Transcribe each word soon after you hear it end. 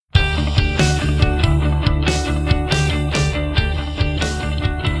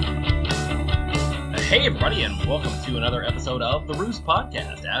Hey everybody, and welcome to another episode of The Roost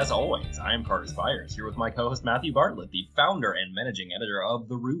Podcast. As always, I am Carter Spires, here with my co-host Matthew Bartlett, the founder and managing editor of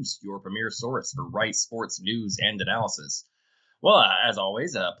The Roost, your premier source for Rice sports news and analysis. Well, as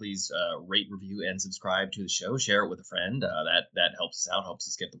always, please rate, review, and subscribe to the show. Share it with a friend. That helps us out, helps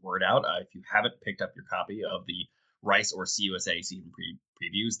us get the word out. If you haven't picked up your copy of the Rice or CUSA season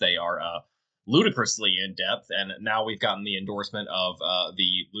previews, they are ludicrously in depth, and now we've gotten the endorsement of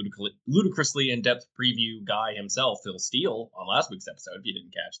the ludicrously in depth preview guy himself, Phil Steele, on last week's episode. If you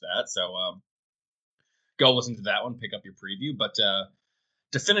didn't catch that, so go listen to that one, pick up your preview. But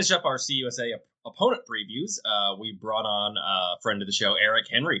to finish up our CUSA opponent previews, we brought on a friend of the show, Eric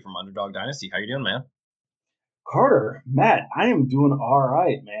Henry from Underdog Dynasty. How you doing, man? Carter, Matt, I am doing all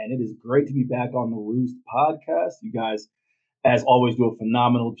right, man. It is great to be back on the Roost podcast. You guys, as always, do a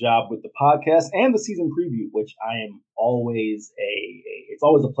phenomenal job with the podcast and the season preview, which I am always it's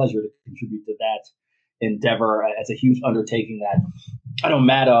always a pleasure to contribute to that endeavor. It's a huge undertaking that I know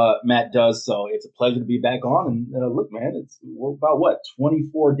Matt does, so it's a pleasure to be back on. And look, man, we're about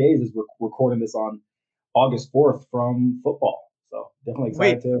 24 days as we're recording this on August 4th from football. So definitely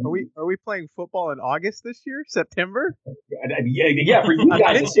excited. Wait, are we playing football in August this year? September? Yeah, for you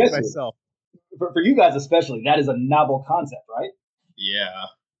guys especially. For you guys especially, that is a novel concept, right? Yeah.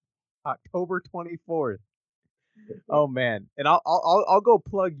 October 24th. Oh man, and I'll go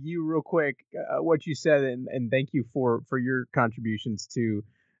plug you real quick. What you said, and thank you for your contributions to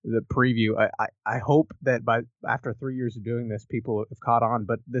the preview. I hope that after 3 years of doing this, people have caught on.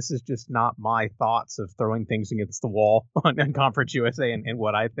 But this is just not my thoughts of throwing things against the wall on Conference USA and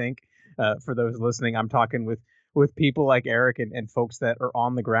what I think. For those listening, I'm talking with people like Eric and folks that are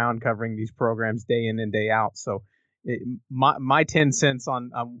on the ground covering these programs day in and day out. So my 10 cents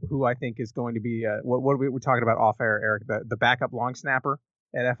on who I think is going to be what we were talking about off air, Eric, the backup long snapper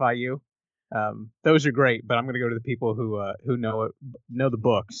at FIU. Those are great, but I'm going to go to the people who know the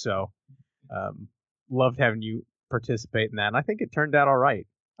book. So loved having you participate in that. And I think it turned out all right.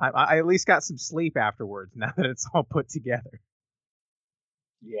 I at least got some sleep afterwards now that it's all put together.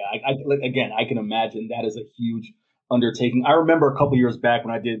 Yeah, I can imagine that is a huge undertaking. I remember a couple years back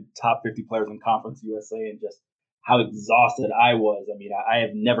when I did top 50 players in Conference USA and just how exhausted I was. I mean, I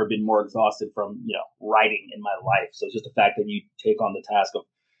have never been more exhausted from, writing in my life. So just the fact that you take on the task of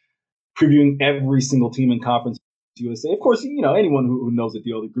previewing every single team in Conference USA. Of course, anyone who knows the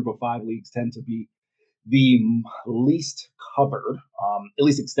deal, the group of five leagues tend to be the least covered, at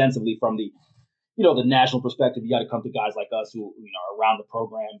least extensively from the national perspective. You got to come to guys like us who are around the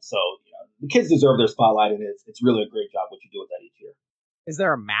program. So the kids deserve their spotlight, and it's really a great job what you do with that each year. Is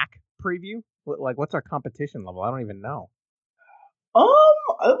there a MAC preview? What's our competition level? I don't even know.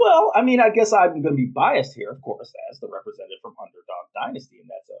 Well, I mean, I guess I'm going to be biased here, of course, as the representative from Underdog Dynasty, and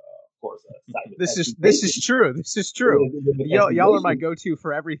that's of course a side. This is true. This is true. Y'all are my go-to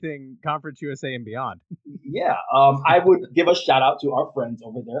for everything Conference USA and beyond. Yeah, I would give a shout out to our friends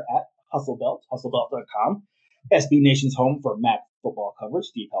over there at Hustlebelt, hustlebelt.com, SB Nation's home for MAC football coverage.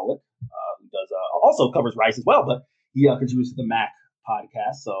 Steve Hellick, who does also covers Rice as well, but he contributes to the MAC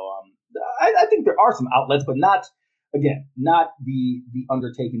podcast. So I think there are some outlets, but not the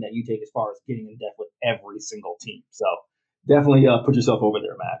undertaking that you take as far as getting in depth with every single team. So definitely put yourself over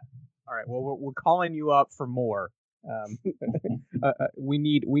there, Matt. All right. Well, we're calling you up for more. We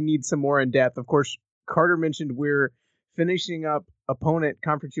need some more in depth. Of course, Carter mentioned we're finishing up opponent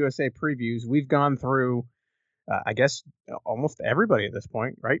Conference USA previews. We've gone through, I guess, almost everybody at this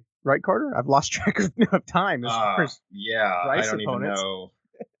point, right? Right, Carter? I've lost track of time. As far as Rice I don't opponents. even know.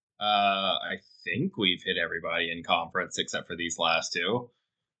 I think we've hit everybody in conference except for these last two.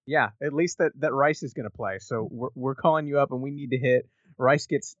 Yeah, at least that Rice is going to play. So we're calling you up, and we need to hit. Rice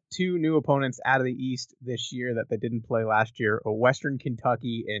gets two new opponents out of the East this year that they didn't play last year: Western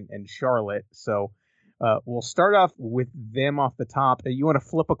Kentucky and Charlotte. So we'll start off with them off the top. You want to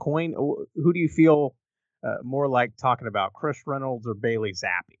flip a coin? Who do you feel more like talking about, Chris Reynolds or Bailey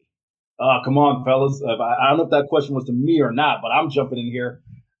Zappi? Come on, fellas. I don't know if that question was to me or not, but I'm jumping in here.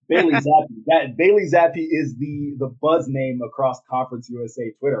 Bailey Zappi. Bailey Zappi is the buzz name across Conference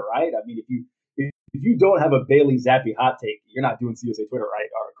USA Twitter, right? I mean, if you don't have a Bailey Zappi hot take, you're not doing CUSA Twitter, right?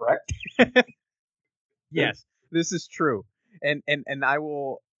 Correct? Yes, this is true. And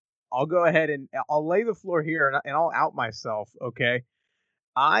I'll go ahead and I'll lay the floor here and I'll out myself. Okay,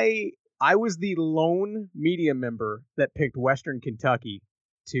 I was the lone media member that picked Western Kentucky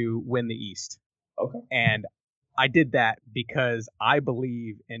to win the East. Okay, and I did that because I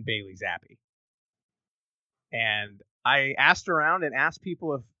believe in Bailey Zappi. And I asked around and asked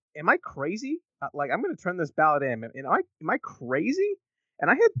people am I crazy? I'm going to turn this ballot in. Am I crazy? And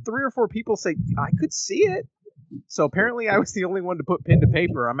I had 3 or 4 people say I could see it. So apparently I was the only one to put pen to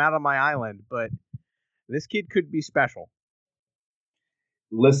paper. I'm out on my island, but this kid could be special.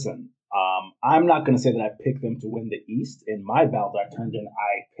 Listen, I'm not going to say that I picked them to win the East. In my ballot I turned in,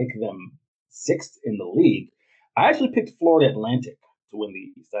 I picked them 6th in the league. I actually picked Florida Atlantic to win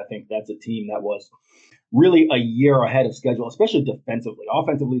the East. I think that's a team that was really a year ahead of schedule, especially defensively.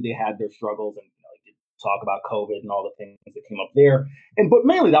 Offensively, they had their struggles, and you talk about COVID and all the things that came up there. But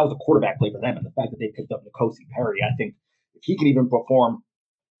mainly that was a quarterback play for them, and the fact that they picked up N'Kosi Perry. I think if he can even perform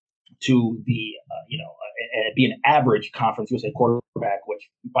to the be an average Conference USA quarterback, which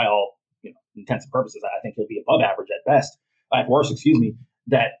by all intents and purposes, I think he'll be above average at best, at worst, excuse me,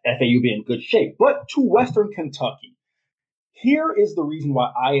 that FAU be in good shape. But to Western Kentucky, here is the reason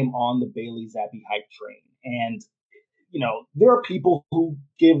why I am on the Bailey Zappi hype train. And there are people who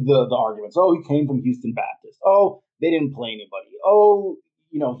give the arguments. Oh, he came from Houston Baptist. Oh, they didn't play anybody. Oh,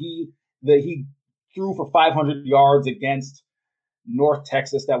 he threw for 500 yards against North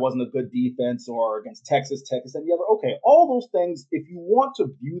Texas, that wasn't a good defense, or against Texas, and the other. Okay, all those things, if you want to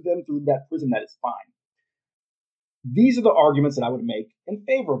view them through that prism, that is fine. These are the arguments that I would make in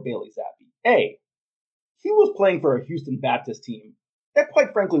favor of Bailey Zappi. A, he was playing for a Houston Baptist team that,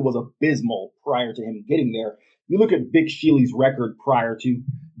 quite frankly, was abysmal prior to him getting there. You look at Vic Shealy's record prior to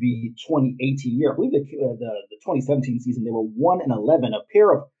the 2018 year. I believe the 2017 season, they were 1-11, a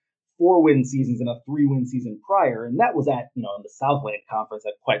pair of 4-win seasons and a 3-win season prior, and that was at in the Southland Conference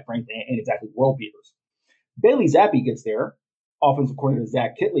that, quite frankly, ain't exactly world beaters. Bailey Zappi gets there, offensive coordinator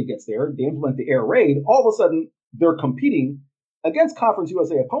Zach Kitley gets there, they implement the air raid. All of a sudden, they're competing against Conference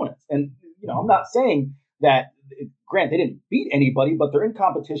USA opponents, and I'm not saying that. Grant, they didn't beat anybody, but they're in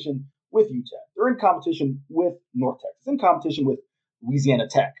competition with UTEP. They're in competition with North Texas, in competition with Louisiana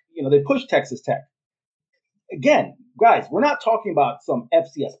Tech. They pushed Texas Tech. Again, guys, we're not talking about some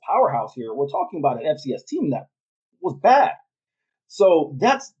FCS powerhouse here. We're talking about an FCS team that was bad. So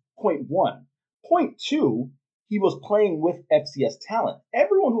that's point one. Point two, he was playing with FCS talent.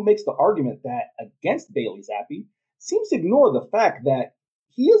 Everyone who makes the argument that against Bailey Zappi seems to ignore the fact that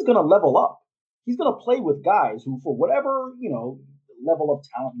he is going to level up. He's going to play with guys who, for whatever, level of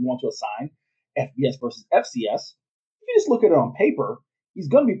talent you want to assign, FBS versus FCS, if you just look at it on paper, he's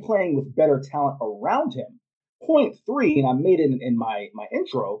going to be playing with better talent around him. Point three, and I made it in my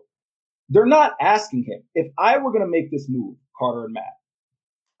intro, they're not asking him. If I were going to make this move, Carter and Matt,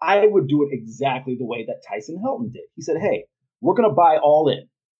 I would do it exactly the way that Tyson Helton did. He said, hey, we're going to buy all in.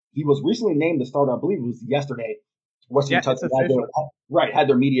 He was recently named the starter, I believe it was yesterday. Western Kentucky had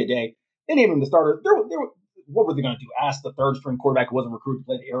their media day. They named him the starter. What were they going to do? Ask the third string quarterback who wasn't recruited to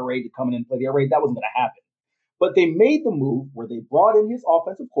play the air raid to come in and play the air raid? That wasn't going to happen. But they made the move where they brought in his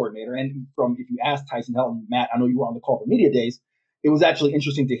offensive coordinator. And if you ask Tyson Helton, Matt, I know you were on the call for media days, it was actually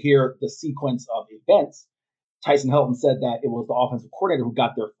interesting to hear the sequence of events. Tyson Helton said that it was the offensive coordinator who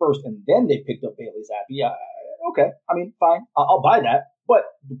got there first, and then they picked up Bailey Zappi. Okay, I mean, fine, I'll buy that. But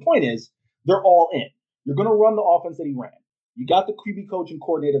the point is, they're all in. You're going to run the offense that he ran. You got the QB coach and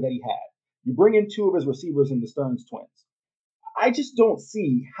coordinator that he had. You bring in two of his receivers in the Stearns twins. I just don't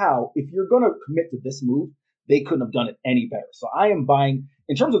see how, if you're going to commit to this move, they couldn't have done it any better. So I am buying,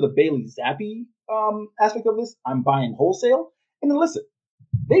 in terms of the Bailey Zappi aspect of this, I'm buying wholesale. And then listen,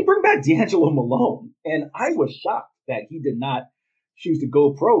 they bring back D'Angelo Malone. And I was shocked that he did not choose to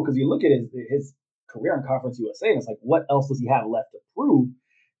go pro, because you look at his career in Conference USA, and it's like, what else does he have left to prove?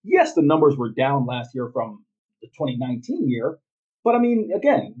 Yes, the numbers were down last year from the 2019 year. But I mean,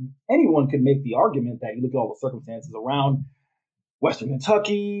 again, anyone could make the argument that you look at all the circumstances around Western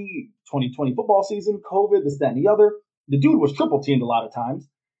Kentucky, 2020 football season, COVID, this, that, and the other. The dude was triple teamed a lot of times.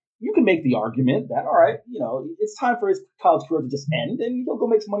 You can make the argument that, all right, it's time for his college career to just end and he'll go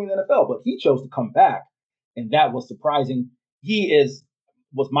make some money in the NFL. But he chose to come back, and that was surprising.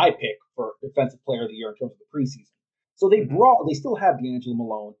 Was my pick for Defensive Player of the Year in terms of the preseason. So they still have D'Angelo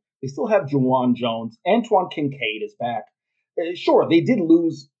Malone. They still have Juwan Jones. Antoine Kincaid is back. Sure, they did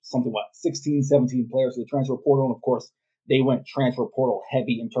lose 16, 17 players to the transfer portal. And of course, they went transfer portal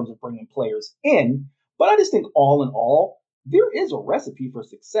heavy in terms of bringing players in. But I just think all in all, there is a recipe for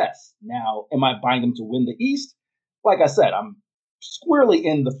success. Now, am I buying them to win the East? Like I said, I'm squarely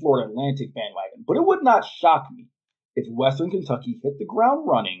in the Florida Atlantic bandwagon. But it would not shock me if Western Kentucky hit the ground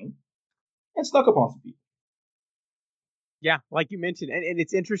running and snuck up on some people. Yeah, like you mentioned, and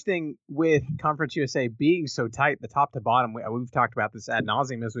it's interesting with Conference USA being so tight, the top to bottom. We've talked about this ad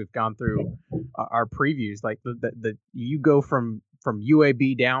nauseum as we've gone through our previews. Like the you go from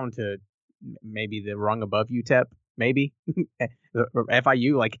UAB down to maybe the rung above UTEP, maybe or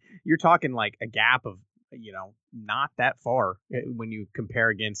FIU. Like you're talking like a gap of not that far when you compare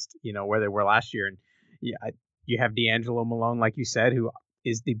against, where they were last year. And yeah, you have D'Angelo Malone, like you said, who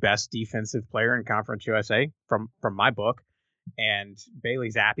is the best defensive player in Conference USA from my book, and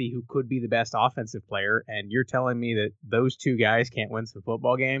Bailey Zappi, who could be the best offensive player. And you're telling me that those two guys can't win some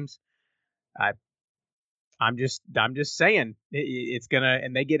football games? I'm just saying it's gonna,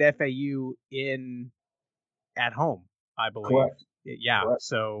 and they get FAU in at home, I believe. Correct. Yeah. Correct.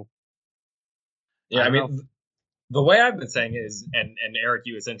 So yeah, I mean, the way I've been saying is, and Eric,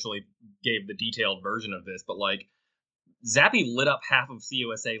 you essentially gave the detailed version of this, but like Zappi lit up half of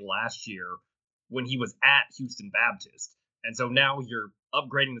CUSA last year when he was at Houston Baptist. And so now you're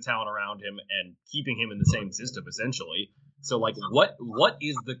upgrading the talent around him and keeping him in the same system, essentially. So, like, what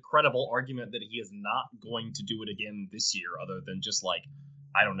is the credible argument that he is not going to do it again this year, other than just, like,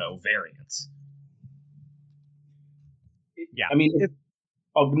 I don't know, variance? Yeah. I mean,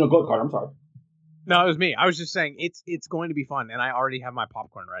 no, go ahead, Carter. I'm sorry. No, it was me. I was just saying it's going to be fun, and I already have my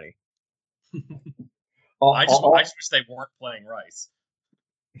popcorn ready. I just wish they weren't playing Rice.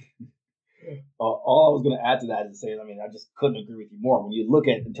 All I was going to add to that is say, I mean, I just couldn't agree with you more. When you look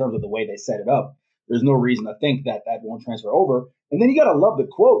at in terms of the way they set it up, there's no reason to think that won't transfer over. And then you got to love the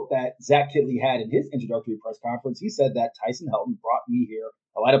quote that Zach Kitley had in his introductory press conference. He said that Tyson Helton brought me here.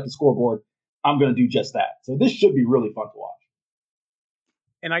 I light up the scoreboard. I'm going to do just that. So this should be really fun to watch.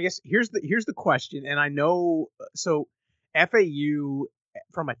 And I guess here's the question. And I know, so FAU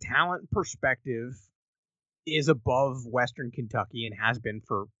from a talent perspective is above Western Kentucky and has been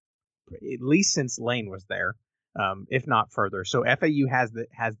for at least since Lane was there, if not further. So FAU has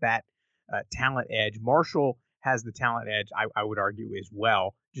that talent edge. Marshall has the talent edge, I would argue, as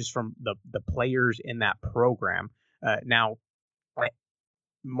well, just from the players in that program. Now,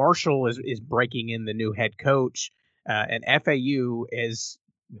 Marshall is breaking in the new head coach, and FAU is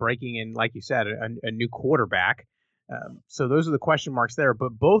breaking in, like you said, a new quarterback. So those are the question marks there.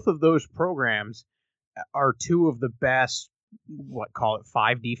 But both of those programs are two of the best, call it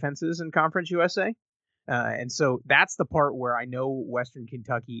 5 defenses in Conference USA. And so that's the part where I know Western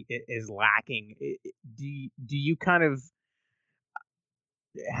Kentucky is lacking. Do you kind of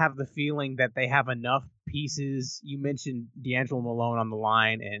have the feeling that they have enough pieces? You mentioned D'Angelo Malone on the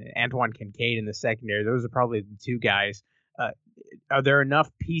line and Antoine Kincaid in the secondary. Those are probably the two guys. Are there enough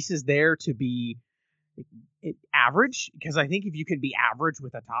pieces there to be average? Because I think if you can be average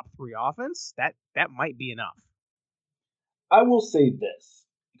with a top 3 offense, that might be enough. I will say this,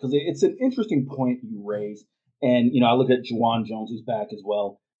 because it's an interesting point you raise. And, I look at Juwan Jones, who's back as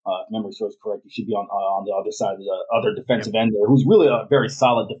well. If memory serves correct, he should be on the other side of the other defensive end there, who's really a very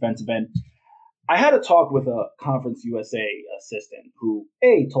solid defensive end. I had a talk with a Conference USA assistant who,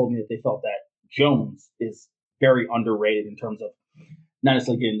 told me that they felt that Jones is very underrated in terms of not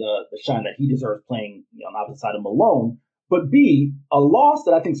necessarily getting the shine that he deserves playing on the opposite side of Malone, but B, a loss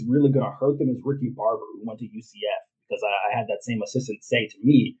that I think is really going to hurt them is Ricky Barber, who went to UCF, because I had that same assistant say to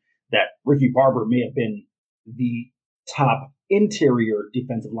me that Ricky Barber may have been the top interior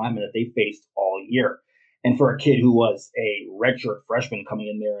defensive lineman that they faced all year. And for a kid who was a redshirt freshman coming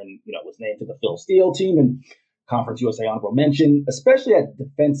in there and, was named to the Phil Steele team and Conference USA honorable mention, especially at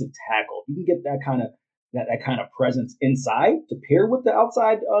defensive tackle, if you can get that kind of presence inside to pair with the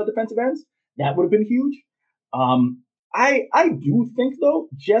outside defensive ends, that would have been huge. I do think, though,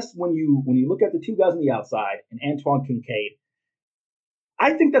 just when you look at the two guys on the outside and Antoine Kincaid,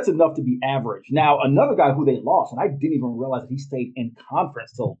 I think that's enough to be average. Now, another guy who they lost, and I didn't even realize that he stayed in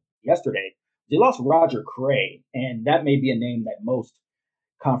conference till yesterday, they lost Roger Cray, and that may be a name that most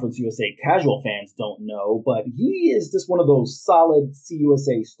Conference USA casual fans don't know, but he is just one of those solid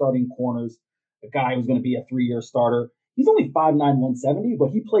CUSA starting corners, a guy who's going to be a 3-year starter. He's only 5'9", 170, but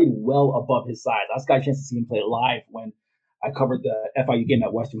he played well above his size. I got a chance to see him play live when I covered the FIU game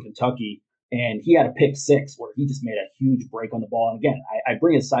at Western Kentucky, and he had a pick 6 where he just made a huge break on the ball. And again, I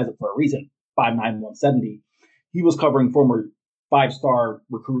bring his size up for a reason, 5'9", 170. He was covering former 5-star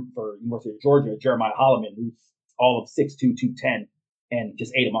recruit for University of Georgia, Jeremiah Holloman, who's all of 6'2", 210, and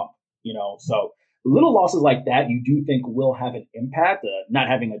just ate him up, So little losses like that you do think will have an impact. Not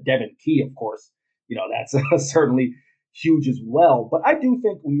having a Devin Key, of course, that's certainly huge as well. But I do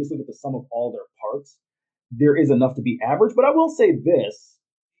think when you just look at the sum of all their parts, there is enough to be average. But I will say this,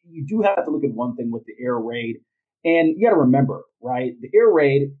 you do have to look at one thing with the air raid. And you got to remember, right, the air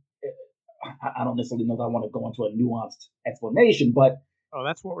raid, I don't necessarily know that I want to go into a nuanced explanation, but... Oh,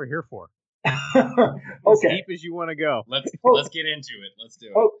 that's what we're here for. Okay. As deep as you want to go. Let's get into it. Let's do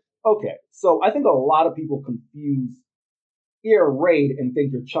it. Okay. So I think a lot of people confuse air raid and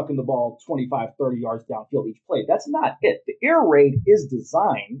think you're chucking the ball 25, 30 yards downfield each play. That's not it. The air raid is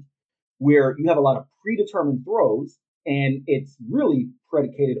designed where you have a lot of predetermined throws, and it's really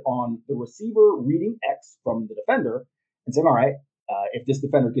predicated on the receiver reading X from the defender and saying, all right, if this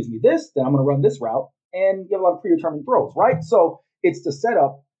defender gives me this, then I'm going to run this route. And you have a lot of predetermined throws, right? So it's to set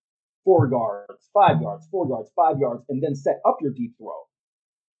up 4 yards, 5 yards, 4 yards, 5 yards, and then set up your deep throw.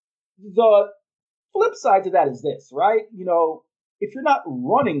 The flip side to that is this, right? If you're not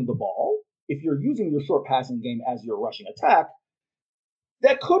running the ball, if you're using your short passing game as your rushing attack,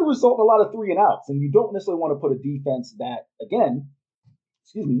 that could result in a lot of 3 and outs. And you don't necessarily want to put a defense that, again,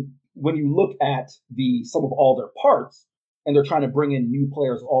 when you look at the sum of all their parts and they're trying to bring in new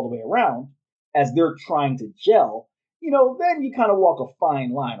players all the way around as they're trying to gel, then you kind of walk a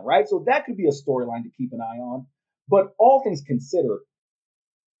fine line, right? So that could be a storyline to keep an eye on. But all things considered,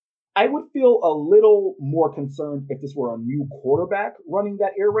 I would feel a little more concerned if this were a new quarterback running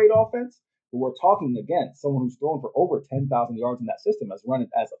that air raid offense. But we're talking, again, someone who's thrown for over 10,000 yards in that system, has run it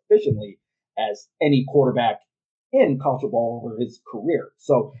as efficiently as any quarterback in college football over his career.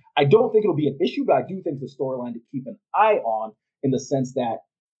 So I don't think it'll be an issue, but I do think it's a storyline to keep an eye on, in the sense that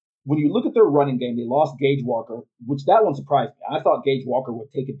when you look at their running game, they lost Gage Walker, which that one surprised me. I thought Gage Walker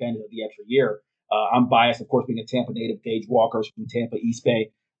would take advantage of the extra year. I'm biased, of course, being a Tampa native. Gage Walker from Tampa East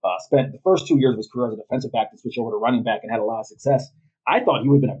Bay. Spent the first 2 years of his career as a defensive back to switch over to running back and had a lot of success. I thought he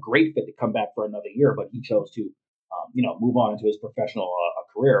would have been a great fit to come back for another year, but he chose to, move on into his professional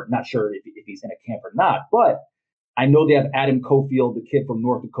career. I'm not sure if he's in a camp or not, but I know they have Adam Cofield, the kid from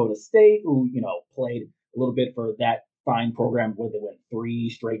North Dakota State, who, played a little bit for that fine program where they won 3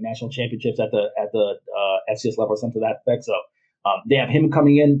 straight national championships at the FCS level or something to that effect. So they have him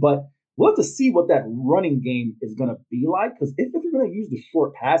coming in, but we'll have to see what that running game is going to be like, because if you're going to use the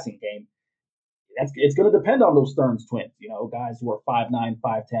short passing game, it's going to depend on those Stearns twins, guys who are 5'9",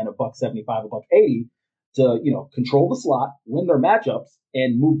 5'10", a $175, a $180, to control the slot, win their matchups,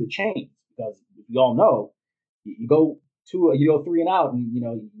 and move the chains. Because we all know you go 3 and out, and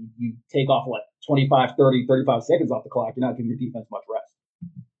you take off 25, 30, 35 seconds off the clock. You're not giving your defense much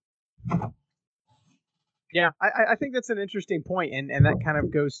rest. Yeah, I think that's an interesting point, and that kind of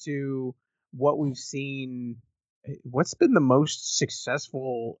goes to what we've seen. What's been the most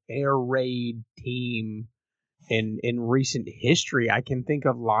successful air raid team in recent history? I can think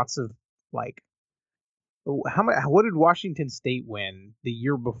of lots of, like, what did Washington State win the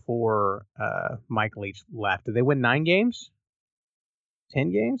year before Mike Leach left? Did they win 9 games?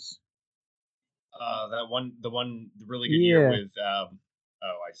 10 games? The really good year with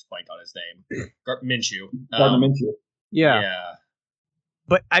I just blanked on his name. Minshew. Gardner Minshew. Yeah.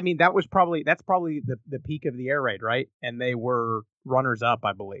 But I mean, that's probably the peak of the air raid, right? And they were runners up,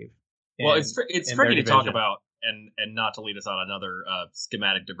 I believe. Well, it's tricky to talk about, and not to lead us on another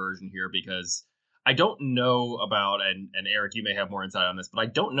schematic diversion here, because I don't know about, and Eric, you may have more insight on this, but I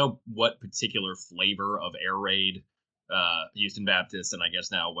don't know what particular flavor of air raid Houston Baptist and I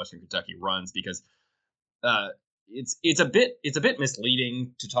guess now Western Kentucky runs, because it's a bit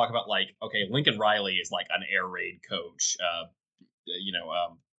misleading to talk about, like, okay, Lincoln Riley is like an air raid coach.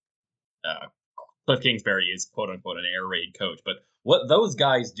 Cliff Kingsbury is quote unquote an air raid coach, but what those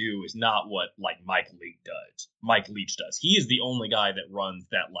guys do is not what like Mike Leach does. He is the only guy that runs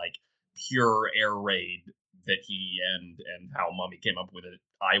that like pure air raid that he and Hal Mummy came up with at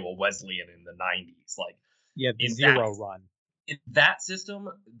Iowa Wesleyan in the 90s. Like, the zero run. In that system,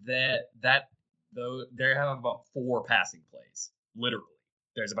 though, they have about 4 passing plays. Literally,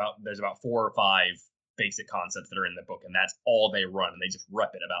 there's about 4 or 5 basic concepts that are in the book, and that's all they run, and they just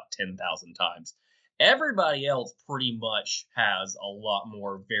rep it about 10,000 times. Everybody else pretty much has a lot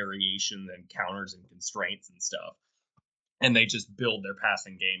more variation and counters and constraints and stuff, and they just build their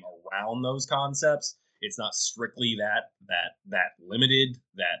passing game around those concepts. It's not strictly that limited,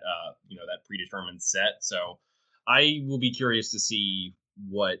 that predetermined set. So I will be curious to see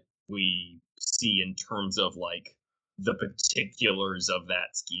what we see in terms of like the particulars of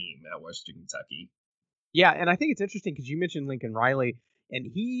that scheme at Western Kentucky. Yeah, and I think it's interesting because you mentioned Lincoln Riley, and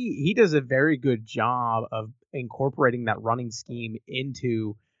he does a very good job of incorporating that running scheme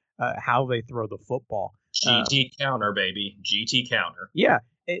into how they throw the football. GT counter, baby. GT counter. Yeah,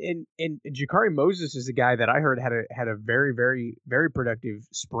 and Jakari Moses is a guy that I heard had a very, very, very productive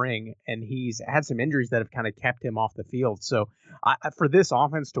spring, and he's had some injuries that have kind of kept him off the field. So for this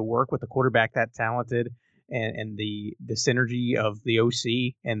offense to work with a quarterback that talented and the synergy of the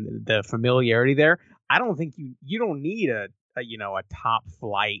OC and the familiarity there, I don't think you don't need a top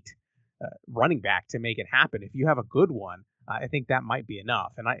flight running back to make it happen. If you have a good one, I think that might be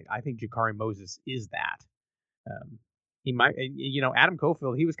enough. And I think Jakari Moses is that. He might, Adam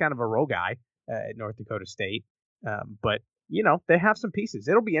Cofield, he was kind of a row guy at North Dakota State. But they have some pieces.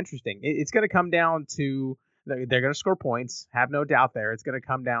 It'll be interesting. It's going to come down to they're going to score points. Have no doubt there. It's going to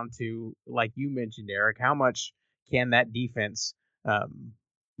come down to, like you mentioned, Eric, how much can that defense,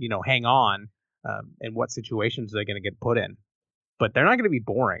 hang on, and what situations they're going to get put in. But they're not going to be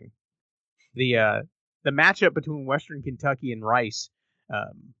boring. The matchup between Western Kentucky and Rice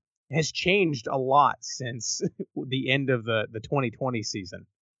has changed a lot since the end of the 2020 season.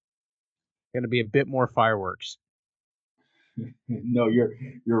 Going to be a bit more fireworks. No, you're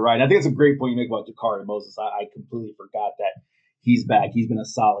right. I think it's a great point you make about Jakari Moses. I completely forgot that he's back. He's been a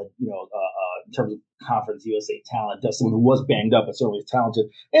solid, in terms of Conference USA talent. That's someone who was banged up, but certainly is talented.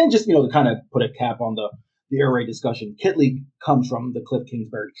 And just, to kind of put a cap on the air raid discussion, Kitley comes from the Cliff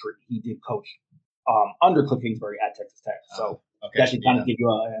Kingsbury tree. He did coach under Cliff Kingsbury at Texas Tech. So that should kind of give you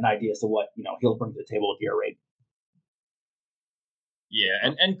an idea as to what, he'll bring to the table with the air raid.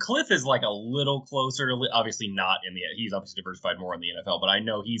 Yeah, and Cliff is like a little closer to, obviously not he's obviously diversified more in the NFL, but I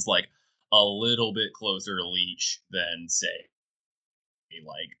know he's like a little bit closer to Leach than, say,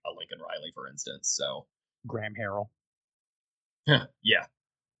 like a Lincoln Riley, for instance. So Graham Harrell. Yeah.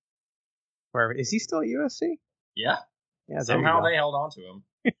 Where is he still at USC? Yeah. Yeah. Somehow they held on to him.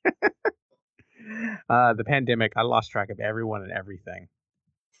 The pandemic, I lost track of everyone and everything.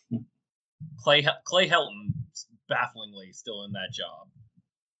 Clay Helton, bafflingly still in that job.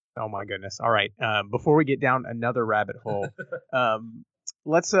 Oh my goodness. All right. Before we get down another rabbit hole,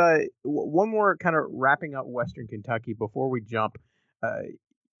 let's one more kind of wrapping up Western Kentucky before we jump.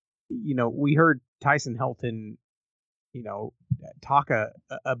 We heard Tyson Helton, talk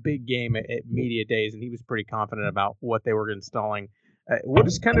a big game at media days, and he was pretty confident about what they were installing. What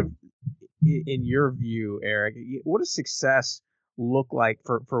is kind of, in your view, Eric, what does success look like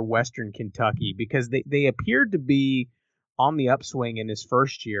for Western Kentucky? Because they appeared to be on the upswing in his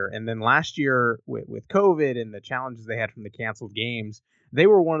first year, and then last year with COVID and the challenges they had from the canceled games, they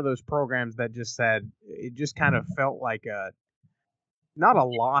were one of those programs that just kind of felt like not a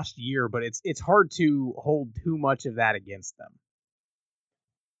lost year, but it's hard to hold too much of that against them.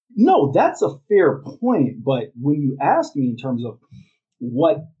 No, that's a fair point. But when you ask me in terms of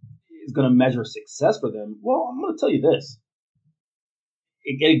what is going to measure success for them, well, I'm going to tell you this.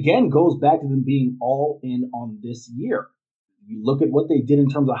 It again goes back to them being all in on this year. You look at what they did in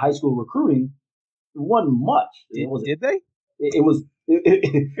terms of high school recruiting. It wasn't much. Did they? It was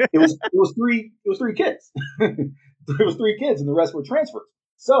three kids. It was three kids, and the rest were transfers.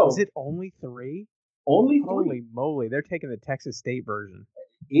 So was it only three? Only three. Holy moly! They're taking the Texas State version.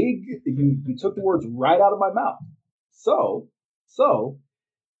 You took the words right out of my mouth. So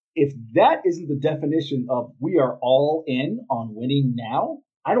if that isn't the definition of we are all in on winning now,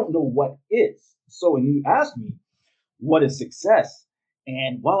 I don't know what is. So when you ask me what is success,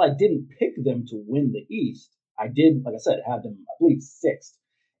 and while I didn't pick them to win the East, I did, like I said, have them, I believe, sixth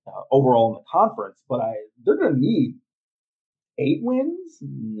overall in the conference. But they're going to need 8 wins,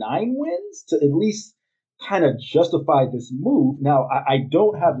 9 wins to at least kind of justify this move. Now, I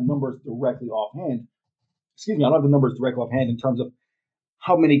don't have the numbers directly offhand. I don't have the numbers directly offhand in terms of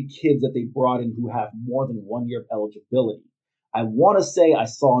how many kids that they brought in who have more than 1 year of eligibility. I want to say I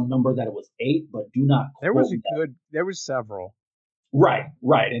saw a number that it was 8, but do not quote there was several. Right.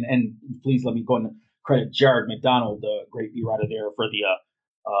 And please let me go and credit Jared McDonald, the great beat writer there for the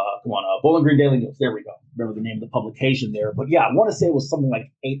Bowling Green Daily News. There we go. Remember the name of the publication there. But yeah, I want to say it was something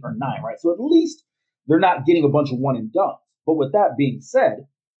like 8 or 9, right? So at least they're not getting a bunch of one and done. But with that being said,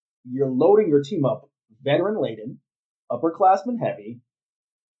 you're loading your team up veteran laden, upperclassmen heavy.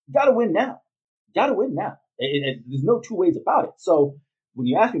 Got to win now. There's no two ways about it. So when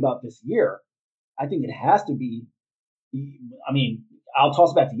you ask me about this year, I think it has to be, I mean, I'll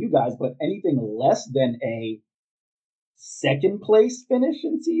toss it back to you guys, but anything less than a second place finish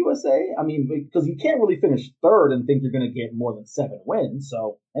in CUSA, I mean, because you can't really finish third and think you're going to get more than 7 wins.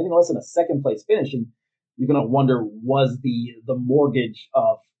 So anything less than a second place finish, and you're going to wonder, was the mortgage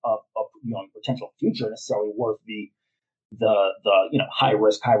of potential future necessarily worth the high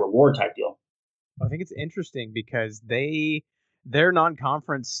risk, high reward type deal? I think it's interesting because their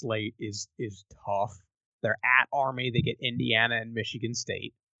non-conference slate is tough. They're at Army, they get Indiana and Michigan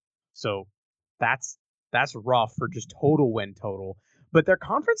State, so that's rough for just total win total. But their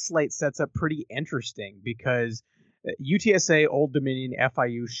conference slate sets up pretty interesting because UTSA, Old Dominion,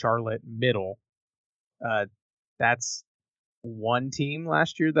 FIU, Charlotte, Middle. That's one team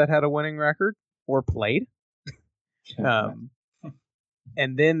last year that had a winning record or played. And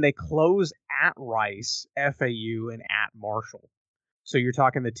then they close at Rice, FAU, and at Marshall. So you're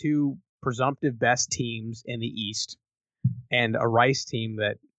talking the two presumptive best teams in the East and a Rice team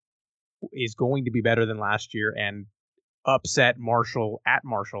that is going to be better than last year and upset Marshall at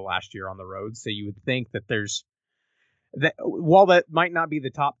Marshall last year on the road. So you would think that while that might not be the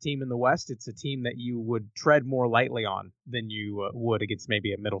top team in the West, it's a team that you would tread more lightly on than you would against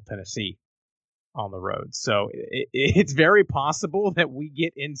maybe a Middle Tennessee on the road. So it's very possible that we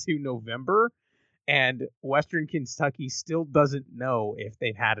get into November and Western Kentucky still doesn't know if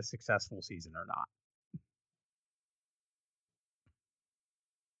they've had a successful season or not.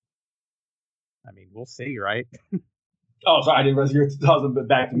 I mean, we'll see, right? Oh, sorry, I didn't realize you were 2000, but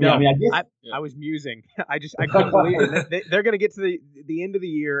back to me. No, I mean, I guess I was musing. I couldn't believe it. They're going to get to the end of the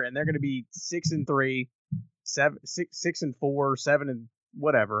year and they're going to be 6-3, 6-4, 7 and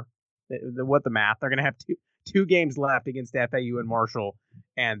whatever. What the math? They're going to have two games left against FAU and Marshall,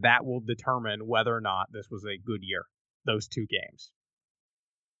 and that will determine whether or not this was a good year. Those two games.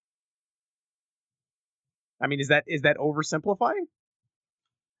 I mean, is that oversimplifying?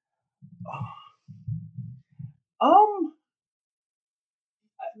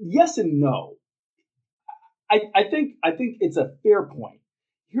 Yes and no. I think it's a fair point.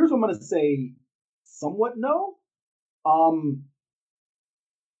 Here's what I'm going to say. Somewhat no.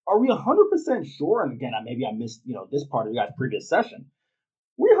 Are we 100% sure? And again, maybe I missed this part of you guys' previous session.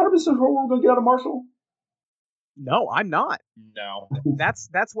 We're 100% sure what we're going to get out of Marshall. No, I'm not. No. That's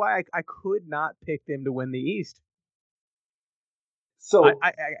why I could not pick them to win the East. So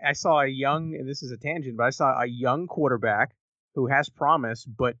I saw a young, and this is a tangent, but I saw a young quarterback who has promise,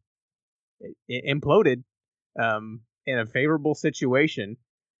 but it imploded in a favorable situation,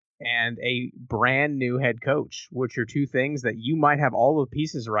 and a brand new head coach, which are two things that you might have all the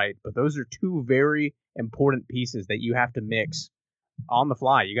pieces right, but those are two very important pieces that you have to mix on the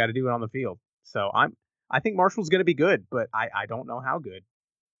fly. You got to do it on the field. So I think Marshall's going to be good, but I don't know how good.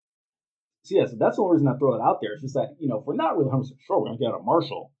 So yeah, so that's the only reason I throw it out there. It's just that, if we're not really 100% sure we're going to get out of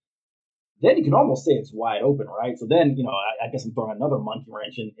Marshall, then you can almost say it's wide open, right? So then, I guess I'm throwing another monkey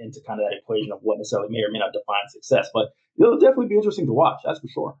wrench into kind of that equation of what necessarily may or may not define success. But it'll definitely be interesting to watch, that's for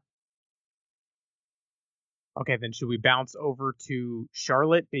sure. Okay, then should we bounce over to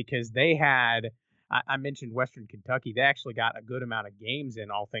Charlotte? Because they had, I mentioned Western Kentucky, they actually got a good amount of games in,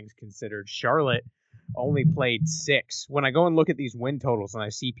 all things considered. Charlotte only played 6. When I go and look at these win totals and I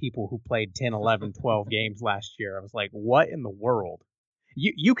see people who played 10, 11, 12 games last year, I was like, what in the world?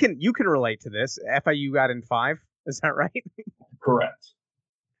 You can relate to this. FIU got in 5, is that right? Correct.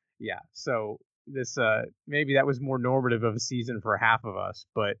 Yeah, so this maybe that was more normative of a season for half of us,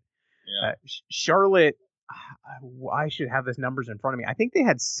 but yeah. Charlotte, I should have these numbers in front of me. I think they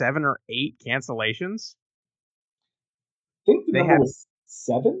had 7 or 8 cancellations. I think the number was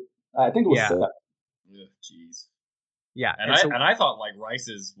 7. I think it was 7. Jeez. Yeah, and I thought like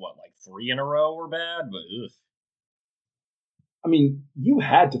Rice's 3 in a row were bad, but ugh. I mean, you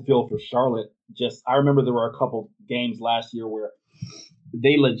had to feel for Charlotte. I remember there were a couple games last year where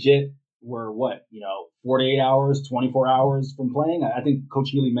they legit were 48 hours, 24 hours from playing. I think Coach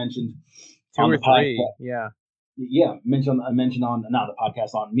Healy mentioned 2 or 3. Podcast, yeah, mentioned on not the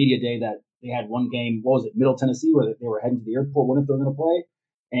podcast, on Media Day, that they had one game. What was it, Middle Tennessee, where they were heading to the airport, wondering if they're going to play.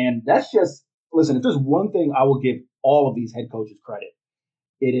 And that's just, listen, if there's one thing I will give all of these head coaches credit,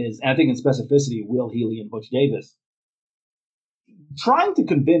 it is, and I think in specificity, Will Healy and Butch Davis, trying to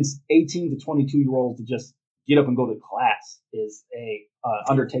convince 18 to 22-year-olds to just get up and go to class is a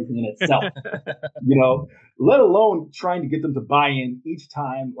undertaking in itself. Let alone trying to get them to buy in each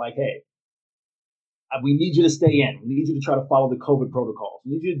time. Like, hey, we need you to stay in. We need you to try to follow the COVID protocols.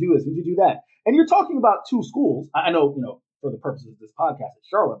 We need you to do this. We need you to do that. And you're talking about 2 schools. I know, for the purposes of this podcast, it's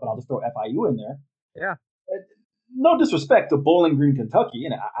Charlotte, but I'll just throw FIU in there. Yeah. No disrespect to Bowling Green, Kentucky,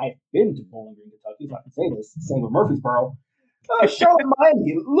 and I've been to Bowling Green, Kentucky, so I can say this. Same with Murfreesboro. Charlotte,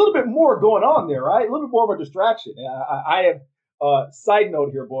 Miami, a little bit more going on there, right? A little bit more of a distraction. I have side note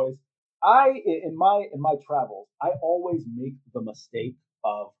here, boys. In my travels, I always make the mistake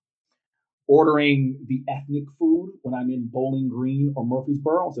of ordering the ethnic food when I'm in Bowling Green or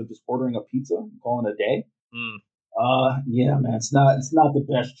Murfreesboro, instead of just ordering a pizza and calling it a day. Yeah, man, it's not the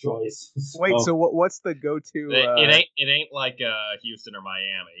best choice. Wait, so what's the go-to? It ain't like Houston or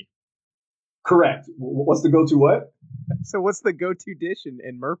Miami. Correct. What's the go-to what? So what's the go-to dish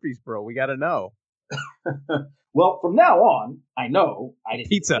in Murfreesboro? We got to know. Well, from now on, I know I didn't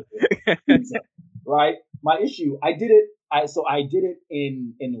pizza. Pizza, right? My issue, I did it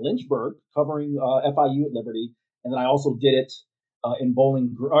in Lynchburg, covering FIU at Liberty, and then I also did it in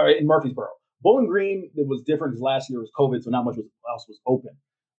Murfreesboro. Bowling Green, it was different because last year was COVID, so not much else was open.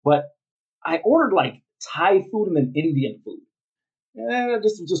 But I ordered like Thai food and then Indian food. it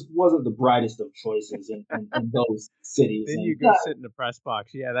just wasn't the brightest of choices in those cities. Then And you go sit in the press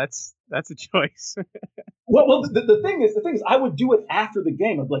box. Yeah, that's a choice. the thing is, I would do it after the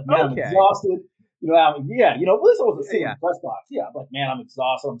game. I'd be like, man, I'm Okay. exhausted. At least I was sitting in Yeah. the press box. Yeah, I'm like, man, I'm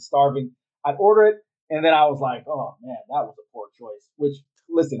exhausted. I'm starving. I'd order it, and then I was like, oh man, that was a poor choice. Which,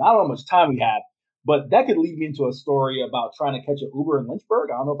 listen, I don't know how much time we have, but that could lead me into a story about trying to catch an Uber in Lynchburg.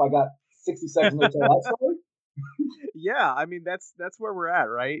 I don't know if I got 60 seconds to tell that story. Yeah, I mean that's where we're at,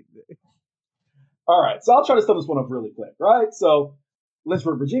 right? All right, so I'll try to sum this one up really quick, right? So,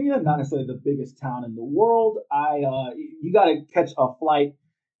 Lynchburg, Virginia, not necessarily the biggest town in the world. You got to catch a flight.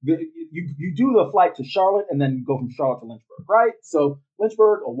 You do the flight to Charlotte and then go from Charlotte to Lynchburg, right? So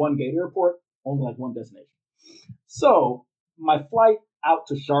Lynchburg, a one-gate airport, only like one destination. So my flight out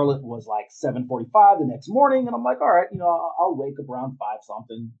to Charlotte was like 7:45 the next morning, and I'm like, all right, I'll wake up around 5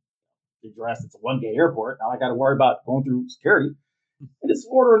 something, get dressed. It's a one-gate airport. Now I got to worry about going through security and just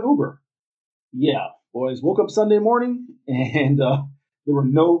order an Uber. Yeah, boys, woke up Sunday morning and there were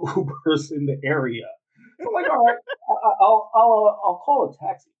no Ubers in the area. So I'm like, all right, I'll call a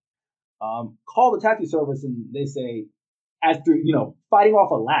taxi. Call the taxi service and they say, after fighting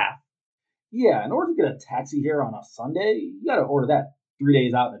off a laugh, yeah, in order to get a taxi here on a Sunday, you got to order that 3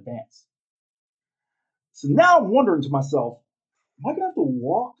 days out in advance. So now I'm wondering to myself, am I gonna have to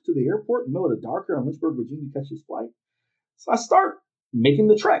walk to the airport in the middle of the dark here in Lynchburg, Virginia, to catch this flight? So I start making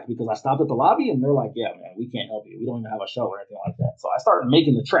the trek because I stopped at the lobby and they're like, yeah, man, we can't help you. We don't even have a show or anything like that. So I started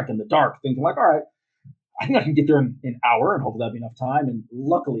making the trek in the dark, thinking like, all right, I think I can get there in an hour and hopefully that'll be enough time. And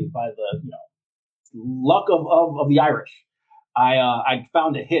luckily, by the luck of the Irish, I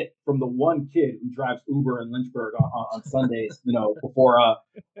found a hit from the one kid who drives Uber in Lynchburg on Sundays,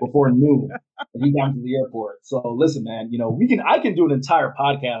 before noon, and he got to the airport. So listen, man, I can do an entire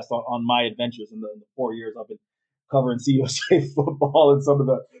podcast on my adventures in the 4 years I've been covering CUSA football and some of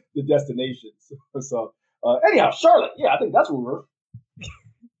the destinations. So anyhow, Charlotte, yeah, I think that's where we're.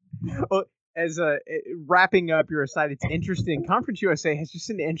 Well, as wrapping up your side, it's interesting. Conference USA has just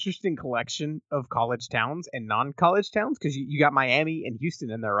an interesting collection of college towns and non-college towns because you got Miami and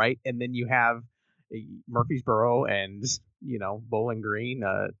Houston in there, right? And then you have Murfreesboro and Bowling Green.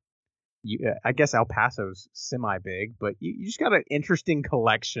 I guess El Paso's semi-big, but you just got an interesting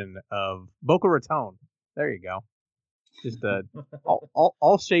collection of Boca Raton. There you go. Just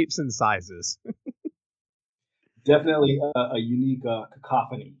all shapes and sizes. Definitely a unique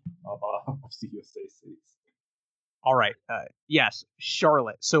cacophony of CUSA cities. All right. Yes,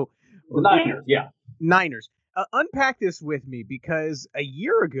 Charlotte. So the Niners, yeah. Niners. Unpack this with me because a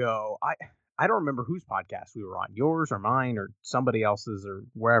year ago, I don't remember whose podcast we were on, yours or mine or somebody else's or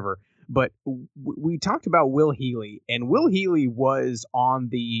wherever, but we talked about Will Healy, and Will Healy was on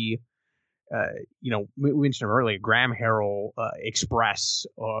the we mentioned him earlier, Graham Harrell Express,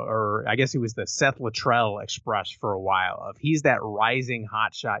 or I guess he was the Seth Luttrell Express for a while. He's that rising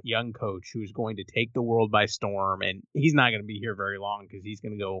hotshot young coach who's going to take the world by storm, and he's not going to be here very long because he's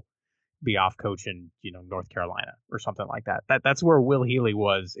going to go be off coaching, North Carolina or something like that. That's where Will Healy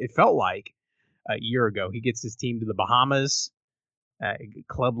was. It felt like a year ago. He gets his team to the Bahamas,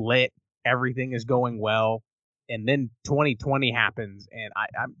 club lit, everything is going well. And then 2020 happens, and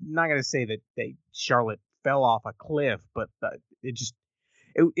I'm not going to say that Charlotte fell off a cliff, but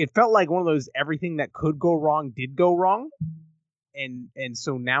it felt like one of those everything that could go wrong did go wrong, and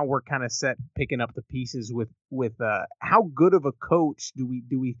so now we're kind of set picking up the pieces with how good of a coach do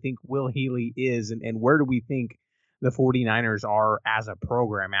we think Will Healy is, and where do we think the 49ers are as a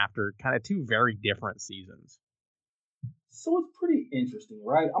program after kind of two very different seasons? So it's pretty interesting,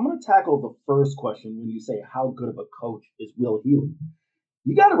 right? I'm going to tackle the first question when you say how good of a coach is Will Healy.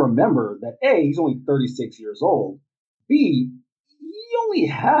 You got to remember that A, he's only 36 years old. B, he only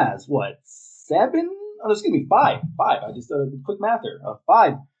has five. I just did a quick math here.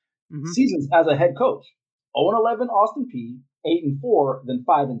 5 seasons as a head coach. 0-11 Austin Peay, 8-4, then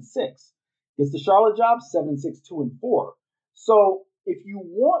 5-6. Gets the Charlotte job 7-6, 2-4. So if you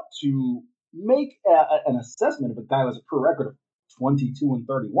want to make an assessment of a guy who has a career record of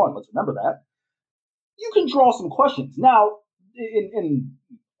 22-31. Let's remember that. You can draw some questions. Now,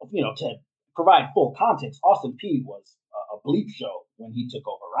 to provide full context, Austin Peay was a bleep show when he took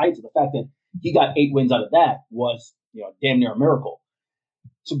over, right? So the fact that he got 8 wins out of that was, damn near a miracle.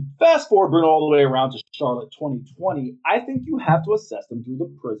 So fast forward, bring it all the way around to Charlotte 2020. I think you have to assess them through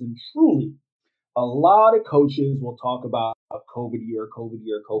the prism truly. A lot of coaches will talk about COVID year.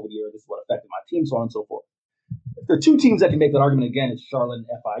 This is what affected my team, so on and so forth. If there are two teams that can make that argument again, it's Charlotte and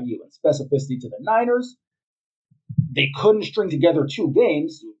FIU. And specificity to the Niners, They couldn't string together 2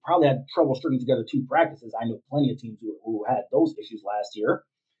 games. Probably had trouble stringing together 2 practices. I know plenty of teams who had those issues last year.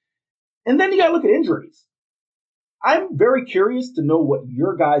 And then you got to look at injuries. I'm very curious to know what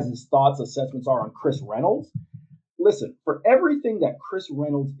your guys' thoughts, assessments are on Chris Reynolds. Listen, for everything that Chris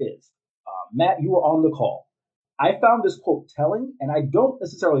Reynolds is, Matt, you were on the call. I found this quote telling, and I don't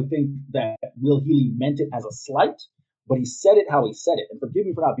necessarily think that Will Healy meant it as a slight, but he said it how he said it. And forgive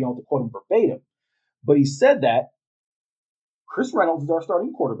me for not being able to quote him verbatim, but he said that Chris Reynolds is our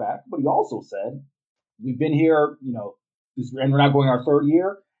starting quarterback, but he also said, we've been here, and we're not going our 3rd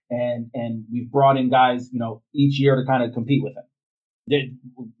year, and we've brought in guys, each year to kind of compete with him.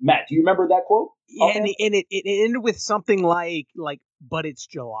 Matt, do you remember that quote? Yeah, and it ended with something like, but it's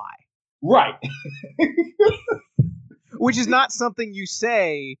July. Right. Which is not something you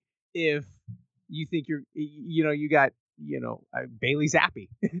say if you think you got, Bailey Zappi.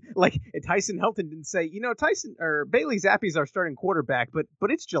 Like Tyson Helton didn't say, Tyson or Bailey Zappi's our starting quarterback, but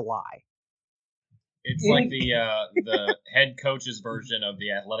it's July. It's like the head coach's version of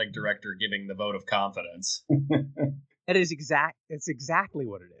the athletic director giving the vote of confidence. It's exactly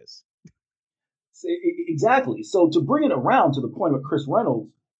what it is. Exactly. So to bring it around to the point with Chris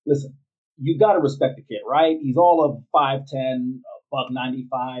Reynolds, listen, you got to respect the kid, right? He's all of 5'10",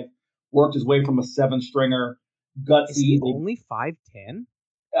 $195, worked his way from a 7-stringer, gutsy. Is he only 5'10"?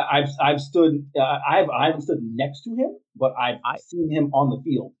 I haven't stood next to him, but I've seen him on the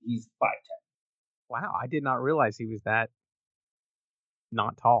field. He's 5'10". Wow, I did not realize he was that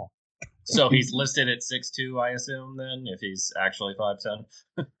not tall. So he's listed at 6'2", I assume, then, if he's actually 5'10"?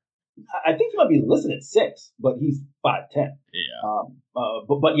 I think he might be listed at 6, but he's 5'10". Yeah.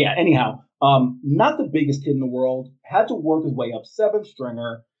 But yeah, anyhow, not the biggest kid in the world. Had to work his way up,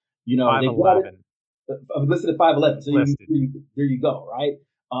 7-stringer. 5'11". Listed at 5'11". So there you go, right?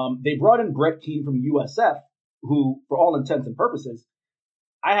 They brought in Brett Keane from USF, who, for all intents and purposes,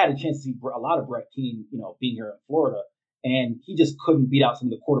 I had a chance to see a lot of Brett Keane, being here in Florida, and he just couldn't beat out some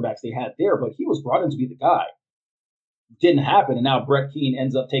of the quarterbacks they had there. But he was brought in to be the guy. Didn't happen, and now Brett Keane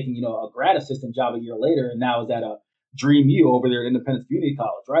ends up taking a grad assistant job a year later, and now is at a Dream U over there at Independence Community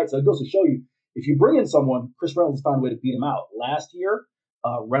College, right? So it goes to show you, if you bring in someone, Chris Reynolds found a way to beat him out. Last year,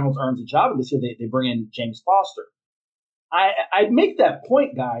 Reynolds earns a job, and this year they bring in James Foster. I make that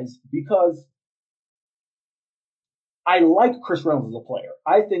point, guys, because I like Chris Reynolds as a player.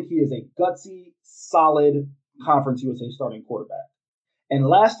 I think he is a gutsy, solid Conference USA starting quarterback. And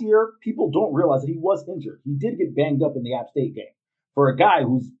last year, people don't realize that he was injured. He did get banged up in the App State game. For a guy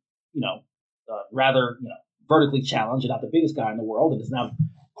who's, rather, vertically challenged and not the biggest guy in the world, and is now,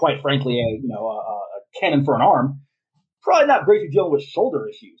 quite frankly, a cannon for an arm, probably not great if you're dealing with shoulder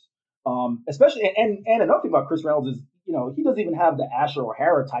issues. Especially, and another thing about Chris Reynolds is, he doesn't even have the Asher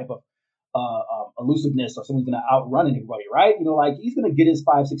O'Hara type of elusiveness, or someone's going to outrun anybody, right? He's going to get his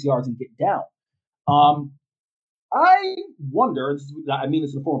 5-6 yards and get down. I wonder, I mean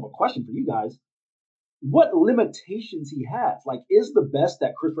this in the form of a question for you guys, what limitations he has. Like, is the best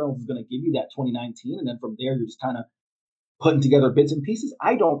that Chris Reynolds is going to give you that 2019, and then from there you're just kind of putting together bits and pieces?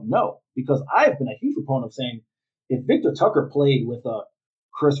 I don't know, because I've been a huge proponent of saying, if Victor Tucker played with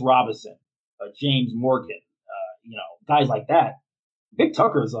Chris Robinson, James Morgan, guys like that, Vic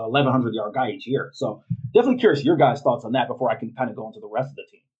Tucker is a 1,100-yard guy each year. So definitely curious your guys' thoughts on that before I can kind of go into the rest of the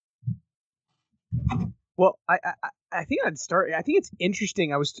team. Well, I think I'd start. I think it's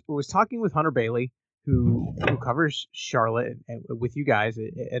interesting. I was talking with Hunter Bailey, who covers Charlotte with you guys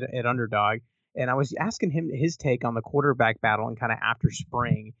at Underdog, and I was asking him his take on the quarterback battle and kind of after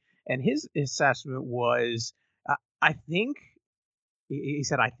spring. And his assessment was, I think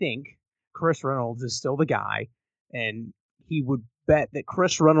Chris Reynolds is still the guy, and he would bet that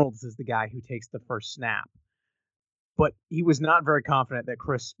Chris Reynolds is the guy who takes the first snap. But he was not very confident that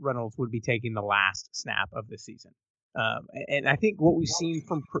Chris Reynolds would be taking the last snap of the season. And I think what we've seen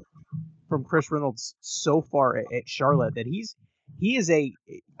from Chris Reynolds so far at Charlotte, that he is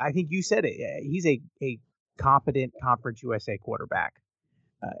I think you said it, he's a competent Conference USA quarterback.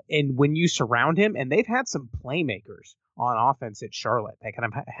 And when you surround him, and they've had some playmakers on offense at Charlotte that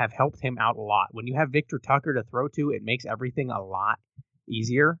kind of have helped him out a lot. When you have Victor Tucker to throw to, it makes everything a lot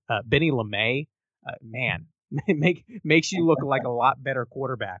easier. Benny LeMay, man, makes you look like a lot better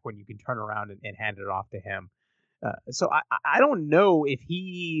quarterback when you can turn around and hand it off to him. So I don't know if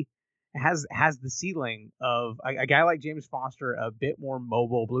he has the ceiling of a guy like James Foster, a bit more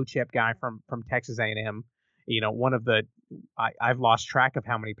mobile blue chip guy from Texas A&M. One of the I've lost track of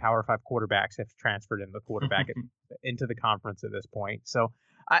how many Power 5 quarterbacks have transferred in the quarterback into the conference at this point. So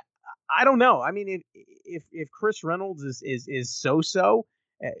I don't know. I mean, if Chris Reynolds is so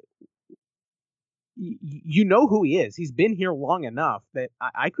you know who he is. He's been here long enough that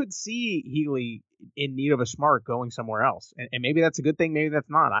I could see Healy in need of a smart going somewhere else. And maybe that's a good thing. Maybe that's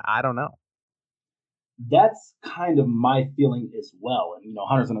not. I don't know. That's kind of my feeling as well. And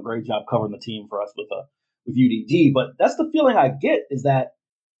Hunter's done a great job covering the team for us with UDG. But that's the feeling I get, is that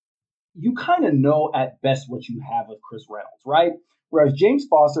you kind of know at best what you have with Chris Reynolds, right? Whereas James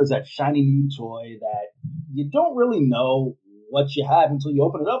Foster is that shiny new toy that you don't really know what you have until you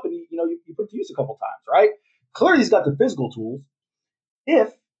open it up and you put it to use a couple times, right? Clearly, he's got the physical tools.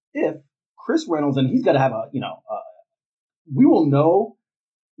 If Chris Reynolds, and he's got to have we will know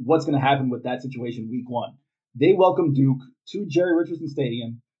what's going to happen with that situation week one. They welcome Duke to Jerry Richardson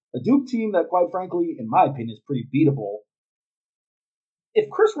Stadium, a Duke team that, quite frankly, in my opinion, is pretty beatable. If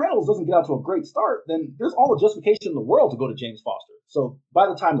Chris Reynolds doesn't get out to a great start, then there's all the justification in the world to go to James Foster. So by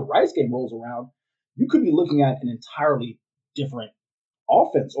the time the Rice game rolls around, you could be looking at an entirely different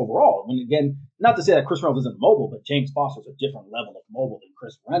offense overall. And again, not to say that Chris Reynolds isn't mobile, but James Foster's a different level of mobile than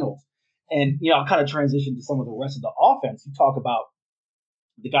Chris Reynolds. And, I'll kind of transition to some of the rest of the offense. You talk about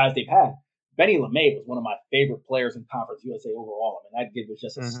the guys they've had. Benny LeMay was one of my favorite players in Conference USA overall. I mean, that kid was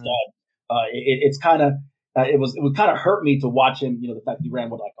just a stud. It's kind of it would kind of hurt me to watch him. The fact that he ran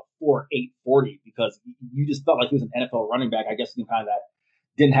with like a 4.8 because you just felt like he was an NFL running back. I guess kind of that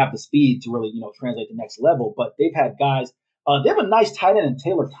didn't have the speed to really translate to the next level. But they've had guys. They have a nice tight end in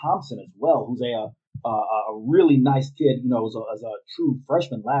Taylor Thompson as well, who's a really nice kid. As a true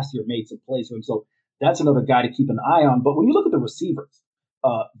freshman last year, made some plays for him. So that's another guy to keep an eye on. But when you look at the receivers,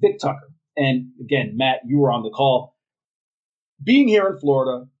 Vic Tucker, and again, Matt, you were on the call. Being here in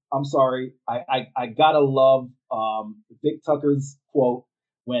Florida, I'm sorry, I gotta love Vic Tucker's quote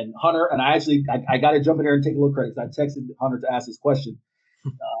when Hunter, and I got to jump in here and take a little credit because I texted Hunter to ask this question.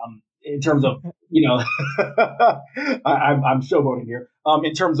 In terms of, I'm showboating here.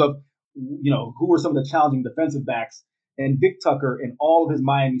 In terms of, who were some of the challenging defensive backs, and Vic Tucker, in all of his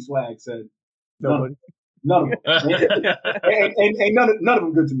Miami swag, said none of them, and none of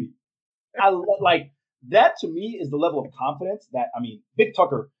them good to me. I like that. To me, is the level of confidence that Vic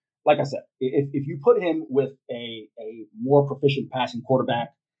Tucker. Like I said, if you put him with a more proficient passing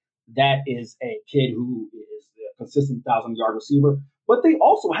quarterback, that is a kid who is a consistent 1,000-yard receiver. But they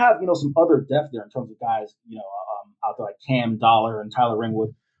also have, some other depth there in terms of guys, out there like Cam Dollar and Tyler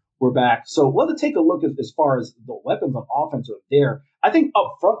Ringwood were back. So we'll have to take a look as far as the weapons on offense are there. I think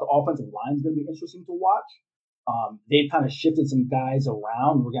up front, the offensive line is going to be interesting to watch. They've kind of shifted some guys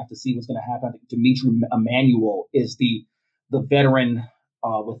around. We're going to have to see what's going to happen. I think Dimitri Emmanuel is the veteran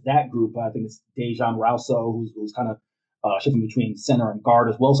with that group. I think it's Dejan Rousseau, who's kind of shifting between center and guard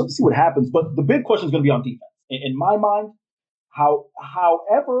as well. So let's see what happens. But the big question is going to be on defense. In my mind,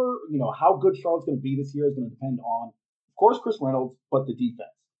 however, how good Charlotte's going to be this year is going to depend on, of course, Chris Reynolds, but the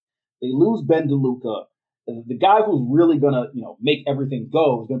defense. They lose Ben DeLuca. The guy who's really going to, make everything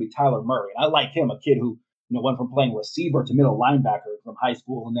go is going to be Tyler Murray. And I like him, a kid who, went from playing receiver to middle linebacker from high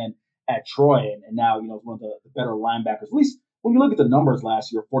school and then at Troy. And now, is one of the better linebackers. At least when you look at the numbers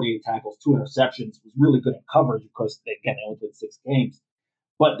last year, 48 tackles, 2 interceptions, was really good in coverage because, they only played 6 games.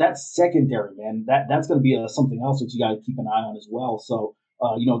 But that's secondary, man. That's going to be something else that you got to keep an eye on as well. So,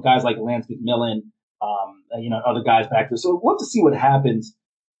 guys like Lance McMillan, other guys back there. So we'll have to see what happens.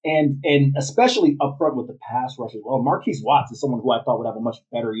 And especially up front with the pass rush as well. Marquise Watts is someone who I thought would have a much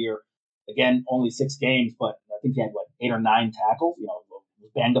better year. Again, only 6 games, but I think he had, 8 or 9 tackles,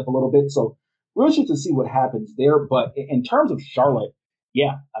 was banged up a little bit. So we're interested to see what happens there. But in terms of Charlotte,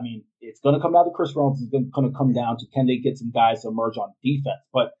 yeah, it's going to come down to Chris Reynolds. It's going to come down to can they get some guys to emerge on defense.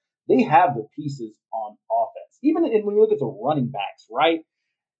 But they have the pieces on offense. Even when you look at the running backs, right?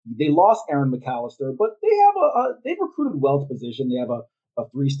 They lost Aaron McAllister, but they've recruited well to position. They have a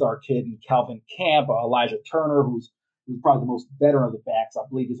 3-star kid in Calvin Camp, Elijah Turner, who's probably the most veteran of the backs. I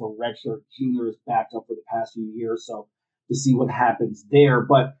believe he's a redshirt junior, is backed up for the past few years. So to see what happens there.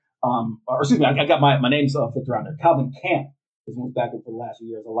 But I got my name's flipped around there. Calvin Camp is one's back up for the last few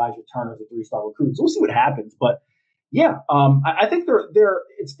years. Elijah Turner is a 3-star recruit. So we'll see what happens. But yeah, I think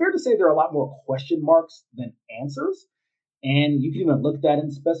it's fair to say there are a lot more question marks than answers. And you can even look at that in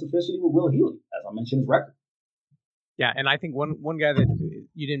specificity with Will Healy, as I mentioned his record. Yeah, and I think one guy that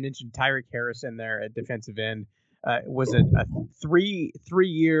you didn't mention, Tyreek Harrison there at defensive end, was a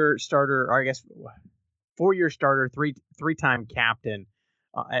three-year starter, or I guess 4-year starter, three-time captain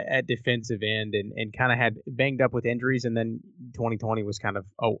at defensive end, and kind of had banged up with injuries, and then 2020 was kind of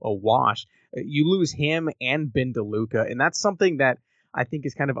a wash. You lose him and Ben DeLuca, and that's something that I think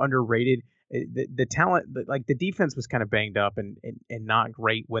is kind of underrated. The talent, like the defense was kind of banged up and not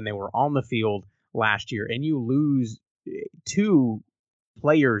great when they were on the field last year, and you lose 2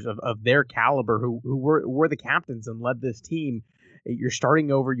 players of their caliber who were the captains and led this team. You're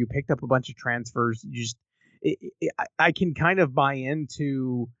starting over. You picked up a bunch of transfers. You just I can kind of buy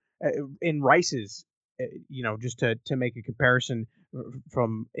into in Rice's, just to make a comparison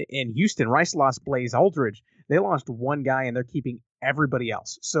from in Houston. Rice lost Blaze Aldridge. They lost one guy and they're keeping everybody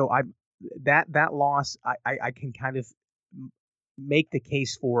else. So that loss, I can kind of make the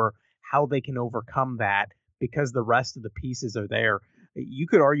case for how they can overcome that because the rest of the pieces are there. You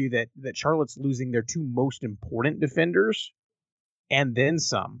could argue that Charlotte's losing their two most important defenders and then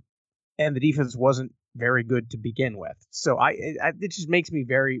some, and the defense wasn't very good to begin with. So it just makes me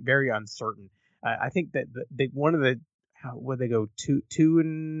very, very uncertain. I think that one of the would they go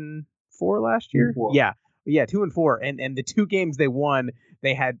 2-4 last year? 2-4. Yeah, 2-4, and the two games they won,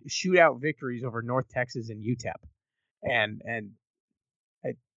 they had shootout victories over North Texas and UTEP, and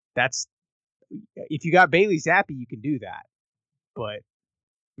that's if you got Bailey Zappi, you can do that, but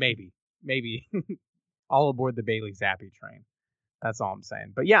maybe all aboard the Bailey Zappi train. That's all I'm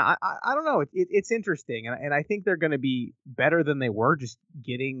saying. But yeah, I don't know. It's interesting, and I think they're going to be better than they were. Just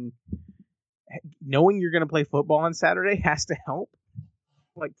knowing you're going to play football on Saturday has to help,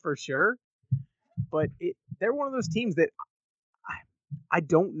 like for sure. But they're one of those teams that I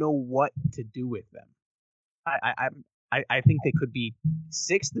don't know what to do with them. I think they could be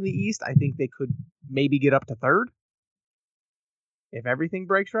sixth in the East. I think they could maybe get up to third if everything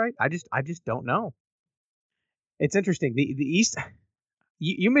breaks right. I just don't know. It's interesting. The East.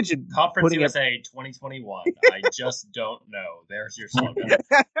 You mentioned Conference USA 2021. I just don't know. There's your slogan.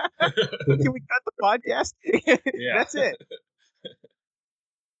 Can we cut the podcast? Yeah. That's it.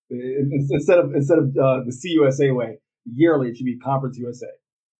 Instead of the CUSA way, yearly it should be Conference USA.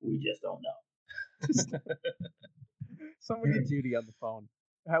 We just don't know. Someone get Judy on the phone.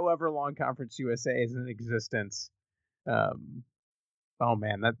 However long Conference USA is in existence. Oh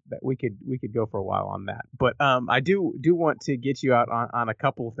man, that we could go for a while on that. But I do want to get you out on a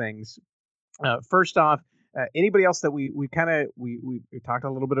couple of things. First off, anybody else that we talked a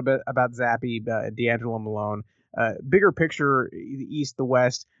little bit about Zappi, D'Angelo Malone. Bigger picture, the East, the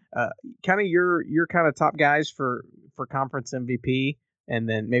West. Kind of your kind of top guys for conference MVP, and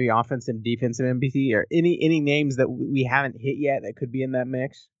then maybe offense and defensive MVP, or any names that we haven't hit yet that could be in that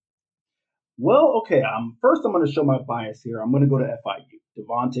mix. Well, okay. First, I'm going to show my bias here. I'm going to go to FIU.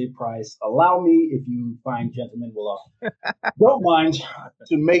 Devontae Price. Allow me, if you fine gentlemen will don't mind,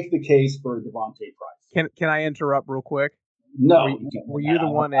 to make the case for Devontae Price. Can I interrupt real quick? No. Were you the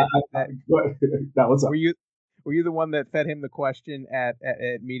one that no, what's up? Were you the one that fed him the question at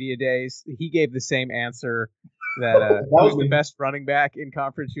media days? He gave the same answer that who's the best running back in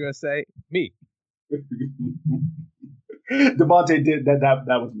Conference USA? Me. Devontae did that.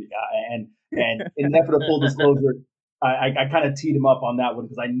 That was me. And in an effort of full disclosure, I kind of teed him up on that one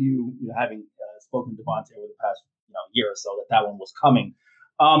because I knew, having spoken to Devontae over the past year or so, that one was coming.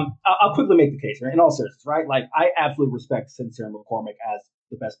 I'll quickly make the case, right? In all seriousness, right? Like, I absolutely respect Sincere McCormick as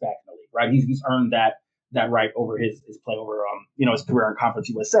the best back in the league, right? He's earned that right over his play over his career in Conference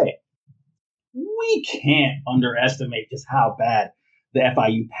USA. We can't underestimate just how bad the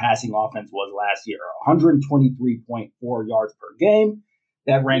FIU passing offense was last year. 123.4 yards per game.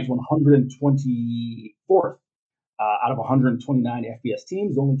 That ranks 124th out of 129 FBS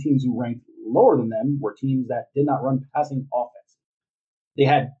teams. The only teams who ranked lower than them were teams that did not run passing offense. They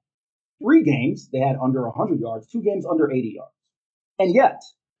had 3 games. They had under 100 yards, 2 games under 80 yards. And yet,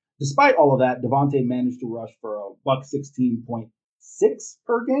 despite all of that, Devontae managed to rush for a $116.6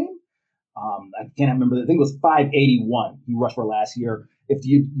 per game. I can't remember. I think it was 581 he rushed for last year. If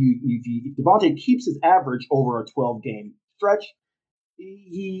Devontae keeps his average over a 12-game stretch,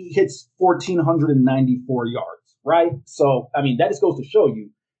 he hits 1,494 yards, right? So, I mean, that just goes to show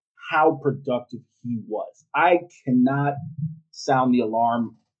you how productive he was. I cannot sound the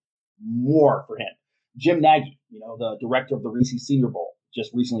alarm more for him. Jim Nagy, the director of the Reese Senior Bowl,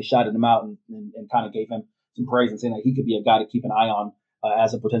 just recently shouted him out and kind of gave him some praise and saying that he could be a guy to keep an eye on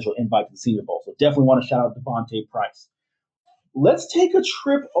as a potential invite to the Senior Bowl. So definitely want to shout out Devontae Price. Let's take a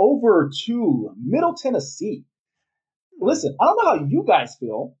trip over to Middle Tennessee. Listen, I don't know how you guys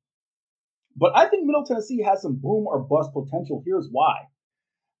feel, but I think Middle Tennessee has some boom or bust potential. Here's why.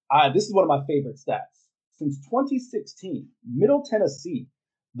 This is one of my favorite stats. Since 2016, Middle Tennessee,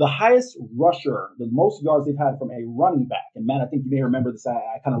 the highest rusher, the most yards they've had from a running back, and man, I think you may remember this.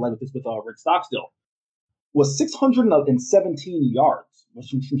 I kind of led with this with Rick Stockstill, was 617 yards, was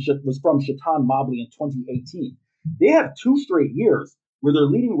from Shaitan Mobley in 2018. They have 2 straight years where their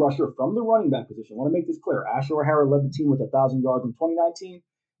leading rusher from the running back position, I want to make this clear, Asher O'Hara led the team with 1,000 yards in 2019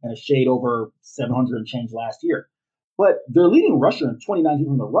 and a shade over 700 and change last year. But their leading rusher in 2019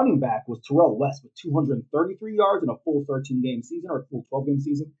 from the running back was Terrell West with 233 yards in a full 13-game season or a full 12-game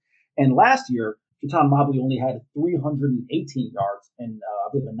season. And last year, Keaton Mobley only had 318 yards in, I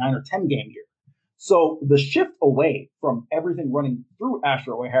believe, a 9 or 10-game year. So the shift away from everything running through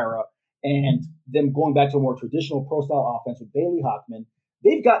Asher O'Hara and them going back to a more traditional pro-style offense with Bailey Hockman,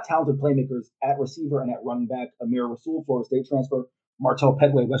 they've got talented playmakers at receiver and at running back. Amir Rasul, Florida State transfer, Martell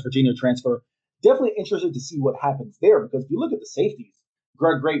Petway, West Virginia transfer. Definitely interested to see what happens there, because if you look at the safeties,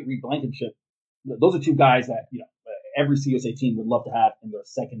 Greg Great, Reed Blankenship, those are two guys that every CUSA team would love to have in their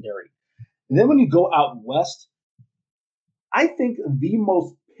secondary. And then when you go out west, I think the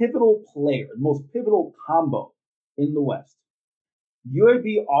most pivotal player, the most pivotal combo in the West,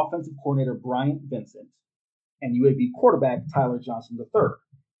 UAB offensive coordinator Bryant Vincent and UAB quarterback Tyler Johnson III.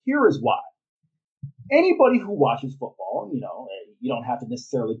 Here is why. Anybody who watches football, you don't have to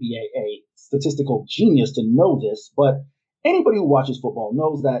necessarily be a statistical genius to know this, but anybody who watches football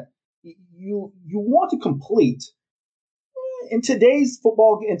knows that you want to complete in today's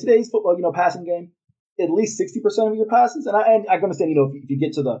football, passing game, at least 60% of your passes. And I understand, if you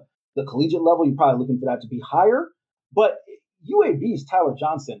get to the collegiate level, you're probably looking for that to be higher. But UAB's Tyler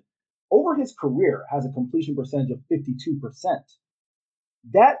Johnson, over his career, has a completion percentage of 52%.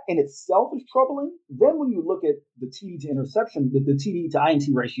 That in itself is troubling. Then when you look at the TD to interception, the TD to INT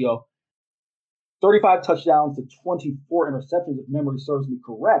ratio, 35 touchdowns to 24 interceptions, if memory serves me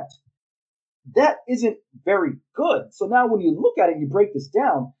correct, that isn't very good. So now when you look at it and you break this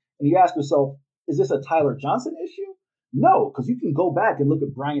down and you ask yourself, is this a Tyler Johnson issue? No, because you can go back and look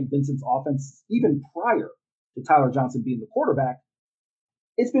at Brian Vincent's offense even prior to Tyler Johnson being the quarterback.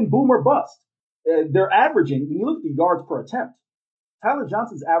 It's been boom or bust. They're averaging, when you look at the yards per attempt, Tyler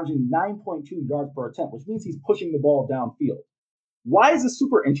Johnson's averaging 9.2 yards per attempt, which means he's pushing the ball downfield. Why is this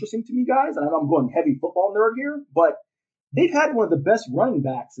super interesting to me, guys? And I know I'm going heavy football nerd here, but they've had one of the best running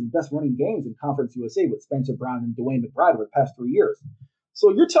backs and best running games in Conference USA with Spencer Brown and Dwayne McBride over the past 3 years.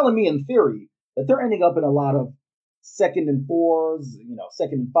 So you're telling me in theory that they're ending up in a lot of 2nd and 4s,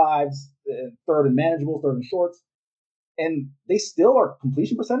 2nd and 5s, 3rd and manageable, 3rd and shorts. And they still are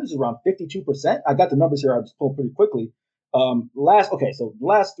completion percentage is around 52%. I got the numbers here. I just pulled pretty quickly. So the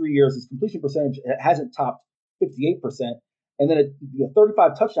last 3 years, his completion percentage hasn't topped 58%. And then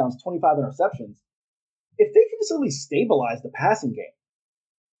 35 touchdowns, 25 interceptions. If they can just at least stabilize the passing game,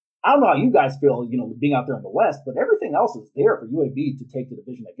 I don't know how you guys feel, being out there in the West, but everything else is there for UAB to take the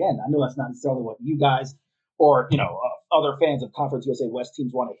division again. I know that's not necessarily what you guys or, other fans of Conference USA West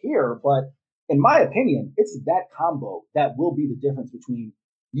teams want to hear, but in my opinion, it's that combo that will be the difference between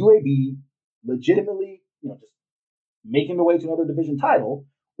UAB legitimately, just making the way to another division title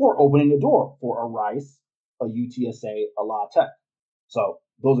or opening the door for a Rice, a UTSA, a La Tech. So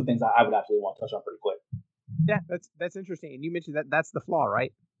those are things I would absolutely want to touch on pretty quick. Yeah, that's interesting. And you mentioned that's the flaw,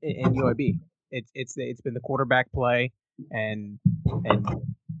 right? In UAB, it's been the quarterback play and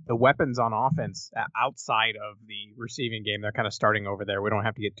the weapons on offense outside of the receiving game. They're kind of starting over there. We don't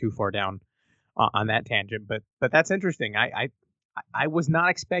have to get too far down on that tangent, but that's interesting. I was not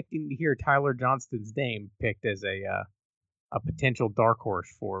expecting to hear Tyler Johnston's name picked as a potential dark horse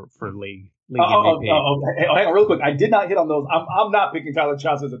for league MVP. Hang on real quick. I did not hit on those. I'm not picking Tyler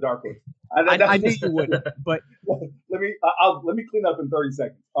Johnson as a dark horse. I knew you wouldn't, but let me clean up in 30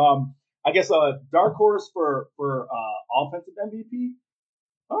 seconds. I guess a dark horse for offensive MVP.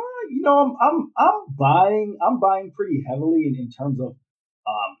 I'm buying pretty heavily in terms of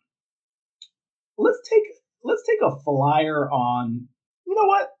let's take a flyer on. You know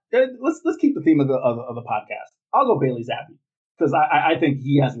what? Let's keep the theme of the podcast. I'll go Bailey Zappi because I think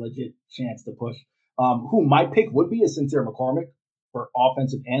he has a legit chance to push. Who my pick would be is Sincere McCormick for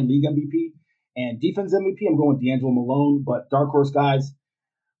offensive and league MVP. And defense MVP, I'm going with D'Angelo Malone. But dark horse guys,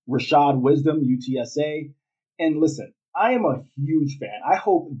 Rashad Wisdom, UTSA. And listen, I am a huge fan. I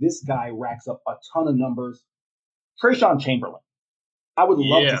hope this guy racks up a ton of numbers. Trayshawn Chamberlain. I would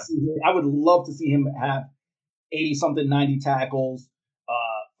love to see him. I would love to see him have 80-something, 90 tackles,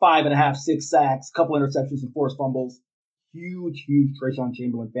 5.5, 6 sacks, couple interceptions and forced fumbles. Huge Trayshawn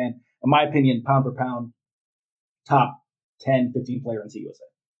Chamberlain fan. In my opinion, pound for pound, top 10, 15 player in CUSA.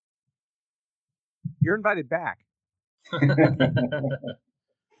 You're invited back.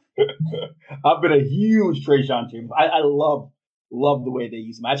 I've been a huge Trayshawn Chamberlain. I love the way they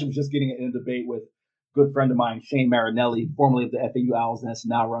use him. I actually was just getting in a debate with a good friend of mine, Shane Marinelli, formerly of the FAU Owls Nest,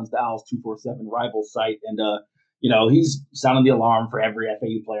 now runs the Owls 247 rival site. And, he's sounding the alarm for every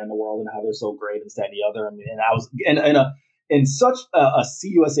FAU player in the world and how they're so great and this, that, and the other. I mean, and I was in such a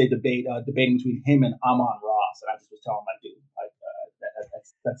CUSA debate, debating between him and Amon Ross. And I just was telling my dude,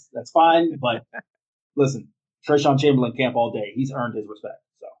 that's fine. But listen, Trayshawn Chamberlain camp all day. He's earned his respect.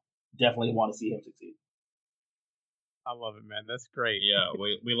 So definitely want to see him succeed. I love it, man. That's great. Yeah,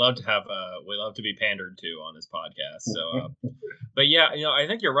 we love to have we love to be pandered to on this podcast. So, but yeah, I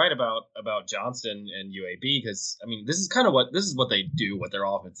think you're right about Johnston and UAB, because I mean this is what they do. What their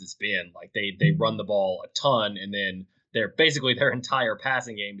offense has been like, they run the ball a ton, and then they're basically their entire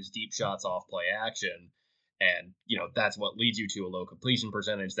passing game is deep shots off play action, and that's what leads you to a low completion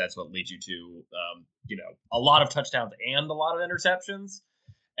percentage. That's what leads you to a lot of touchdowns and a lot of interceptions.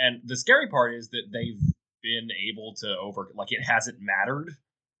 And the scary part is that they've been able to it hasn't mattered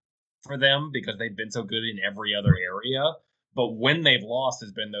for them because they've been so good in every other area. But when they've lost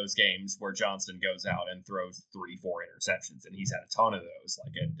has been those games where Johnston goes out and throws 3-4 interceptions, and he's had a ton of those,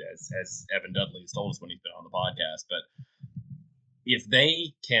 like as Evan Dudley has told us when he's been on the podcast. But if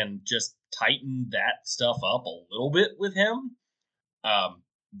they can just tighten that stuff up a little bit with him,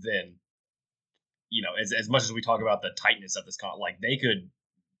 then as much as we talk about the tightness of this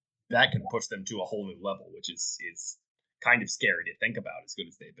that could push them to a whole new level, which is kind of scary to think about, as good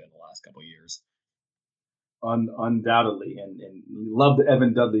as they've been the last couple of years. Undoubtedly, and we love the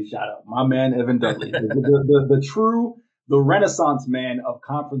Evan Dudley shout out. My man, Evan Dudley, the Renaissance man of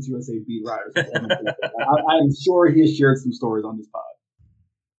Conference USA beat writers. I am sure he has shared some stories on this pod.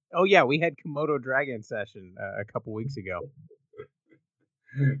 Oh yeah, we had Komodo Dragon session a couple weeks ago.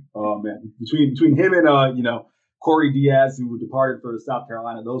 Oh man, between him and Corey Diaz, who departed for South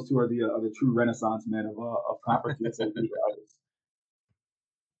Carolina, those two are the true Renaissance men of Conference USA beat writers.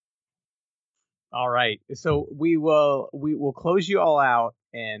 All right, so we will close you all out,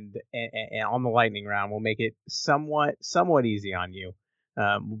 and on the lightning round, we'll make it somewhat easy on you,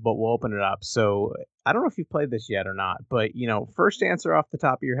 but we'll open it up. So I don't know if you've played this yet or not, but first answer off the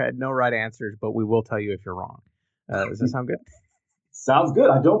top of your head, no right answers, but we will tell you if you're wrong. Does that sound good? Sounds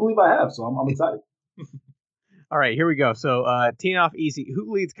good. I don't believe I have, so I'm excited. All right, here we go. So teeing off easy.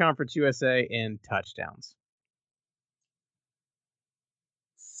 Who leads Conference USA in touchdowns?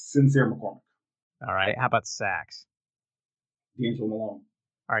 Sincere McCormick. All right. How about sacks? D'Angelo Malone.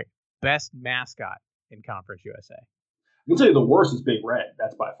 All right. Best mascot in Conference USA. I can tell you the worst is Big Red.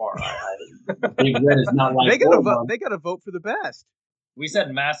 That's by far. Big Red is not like they got to vote for the best. We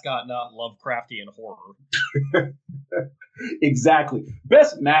said mascot, not Lovecraftian horror. Exactly.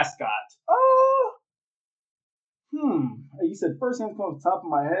 Best mascot. You said first name comes off the top of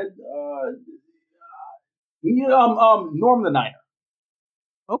my head. Norm the Niner.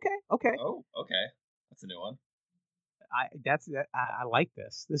 Okay. Oh, okay. That's a new one. I like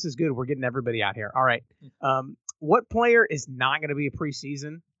this. This is good. We're getting everybody out here. All right. What player is not going to be a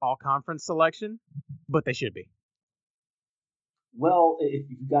preseason all-conference selection, but they should be? Well, if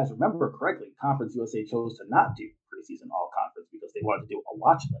you guys remember correctly, Conference USA chose to not do preseason all-conference because they wanted to do a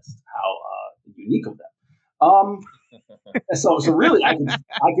watch list. How unique of them. So really, I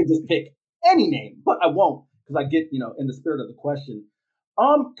could just pick any name, but I won't because I get in the spirit of the question.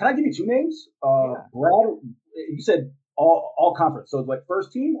 Can I give you two names? Yeah. Brad, you said all conference, so it's like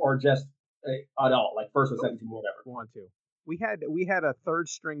first team or just at all, like first or second team, or whatever. Want to? We had a third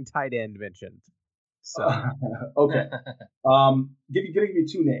string tight end mentioned. So okay. Give you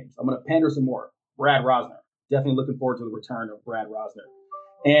two names. I'm gonna pander some more. Brad Rosner. Definitely looking forward to the return of Brad Rosner.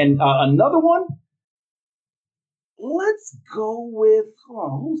 And another one. Let's go with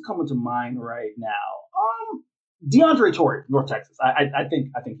who's coming to mind right now. DeAndre Torrey, North Texas. I think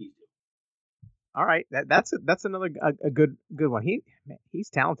he's due. All right, that's another a good one. He's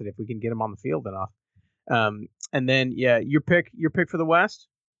talented if we can get him on the field enough. And then your pick for the West.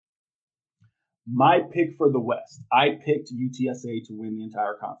 My pick for the West. I picked UTSA to win the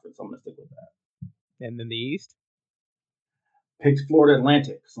entire conference. So I'm gonna stick with that. And then the East. Picked Florida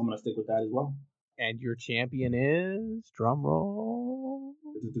Atlantic, so I'm gonna stick with that as well. And your champion is, drum roll.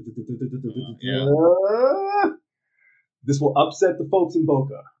 Yeah. This will upset the folks in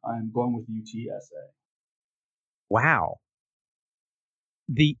Boca. I'm going with UTSA. Wow.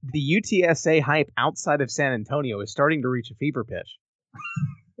 The UTSA hype outside of San Antonio is starting to reach a fever pitch.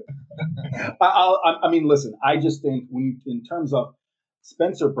 I mean, listen, I just think in terms of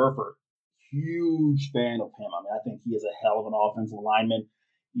Spencer Burford, huge fan of him. I mean, I think he is a hell of an offensive lineman.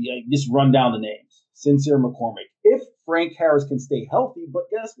 Yeah, just run down the names. Sincere McCormick. If Frank Harris can stay healthy, but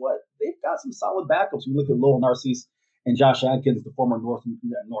guess what? They've got some solid backups. You look at Lowell Narcisse and Josh Adkins, the former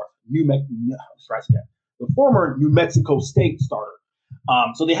New Mexico State starter.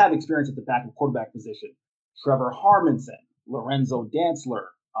 So they have experience at the backup quarterback position. Trevor Harmonson, Lorenzo Dantzler.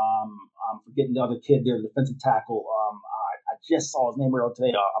 I'm forgetting the other kid there, the defensive tackle. I just saw his name earlier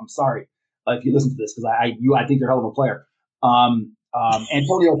today. I'm sorry if you listen to this because I think you're a hell of a player.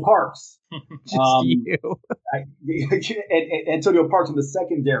 Antonio Parks. Just you. Antonio Parks in the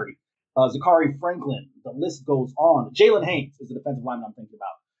secondary. Zachary Franklin. The list goes on. Jalen Haynes is the defensive lineman I'm thinking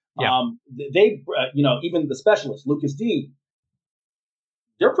about. Yeah. They, even the specialist, Lucas Dean,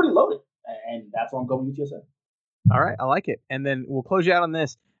 they're pretty loaded. And that's why I'm going with UTSA. All right, I like it. And then we'll close you out on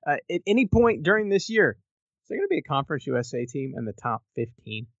this. At any point during this year, is there going to be a Conference USA team in the top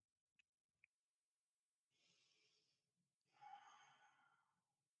 15?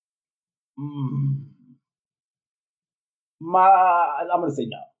 I'm going to say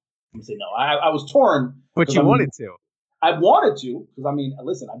no. I was torn. But you wanted to. I wanted to, because,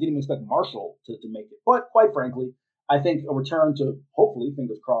 listen, I didn't even expect Marshall to make it. But quite frankly, I think a return to, hopefully,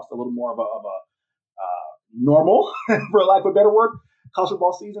 fingers crossed, a little more of a normal, for lack of a better word, college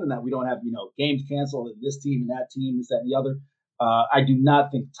football season, and that we don't have, games canceled and this team and that team, this, that, and the other. I do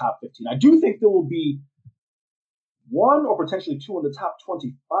not think top 15. I do think there will be one or potentially two in the top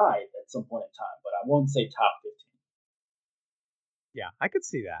 25 at some point in time, but I won't say top 15. Yeah, I could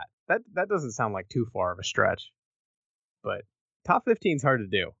see that. That doesn't sound like too far of a stretch. But top 15 is hard to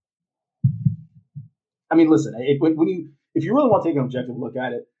do. Listen, if you really want to take an objective look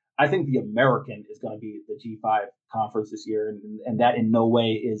at it, I think the American is going to be the G5 conference this year, and that in no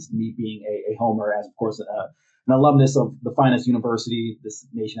way is me being a homer, as of course an alumnus of the finest university this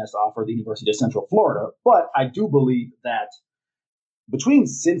nation has to offer, the University of Central Florida. But I do believe that between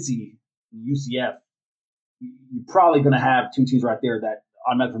Cincy and UCF, you're probably going to have two teams right there that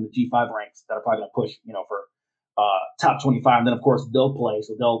automatically from the G5 ranks that are probably going to push, for top 25. And then, of course, they'll play,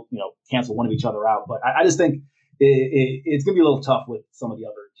 so they'll, cancel one of each other out. But I just think it's going to be a little tough with some of the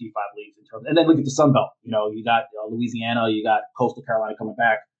other G5 leagues in terms. And then look at the Sun Belt. You got Louisiana, you got Coastal Carolina coming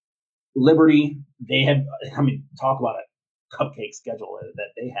back. Liberty, they have, talk about a cupcake schedule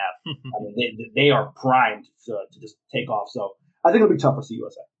that they have. They are primed to just take off. So I think it'll be tough for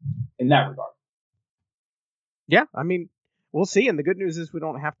CUSA in that regard. Yeah, we'll see. And the good news is we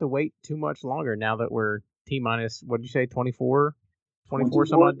don't have to wait too much longer now that we're T-minus, what did you say, 24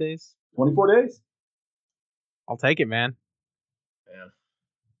 some odd days? 24 days. I'll take it, man.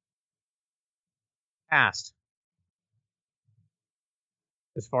 Passed.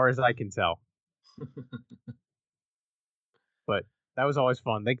 As far as I can tell. But that was always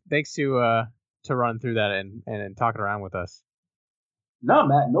fun. Thanks to run through that and talking around with us. No,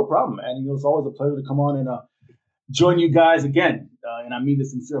 Matt, no problem, man. It's always a pleasure to come on and join you guys again. And I mean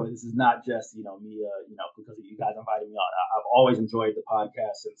this sincerely. This is not just, me, because you guys invited me on. I've always enjoyed the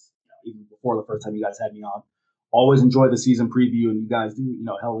podcast since, even before the first time you guys had me on. Always enjoyed the season preview, and you guys do,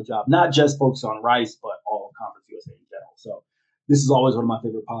 a hell of a job. Not just focused on Rice, but all of Conference USA in general. So this is always one of my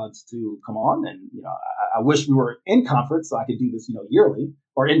favorite pods to come on. And, I wish we were in conference so I could do this, yearly,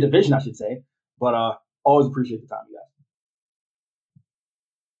 or in division, I should say. But always appreciate the time, you guys.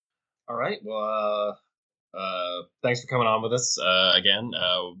 All right. Well, thanks for coming on with us again.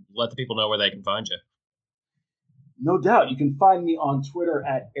 Let the people know where they can find you. No doubt. You can find me on Twitter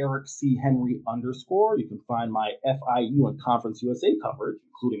at EricCHenry_. You can find my FIU and Conference USA coverage,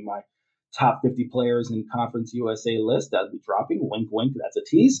 including my top 50 players in Conference USA list that'll be dropping. Wink, wink. That's a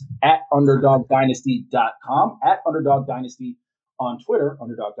tease. At UnderdogDynasty.com. At Underdog Dynasty on Twitter.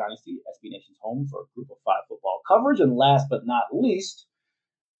 Underdog Dynasty, SB Nation's home for Group of 5 football coverage. And last but not least,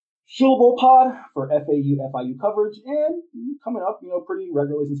 Shula Bowl Pod for FIU coverage, and coming up, pretty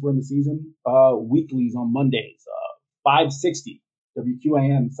regularly since we're in the season, weeklies on Mondays, 5:60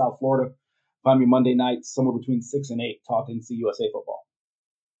 WQAM South Florida. Find me Monday nights, somewhere between 6 and 8, talking CUSA football.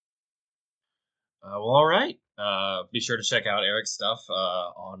 Well, all right. Be sure to check out Eric's stuff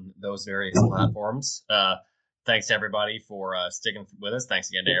on those various platforms. Thanks to everybody for sticking with us. Thanks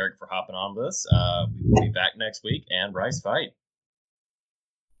again to Eric for hopping on with us. We will be back next week, and Rice fight.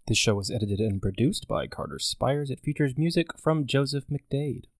 This show was edited and produced by Carter Spires. It features music from Joseph McDade.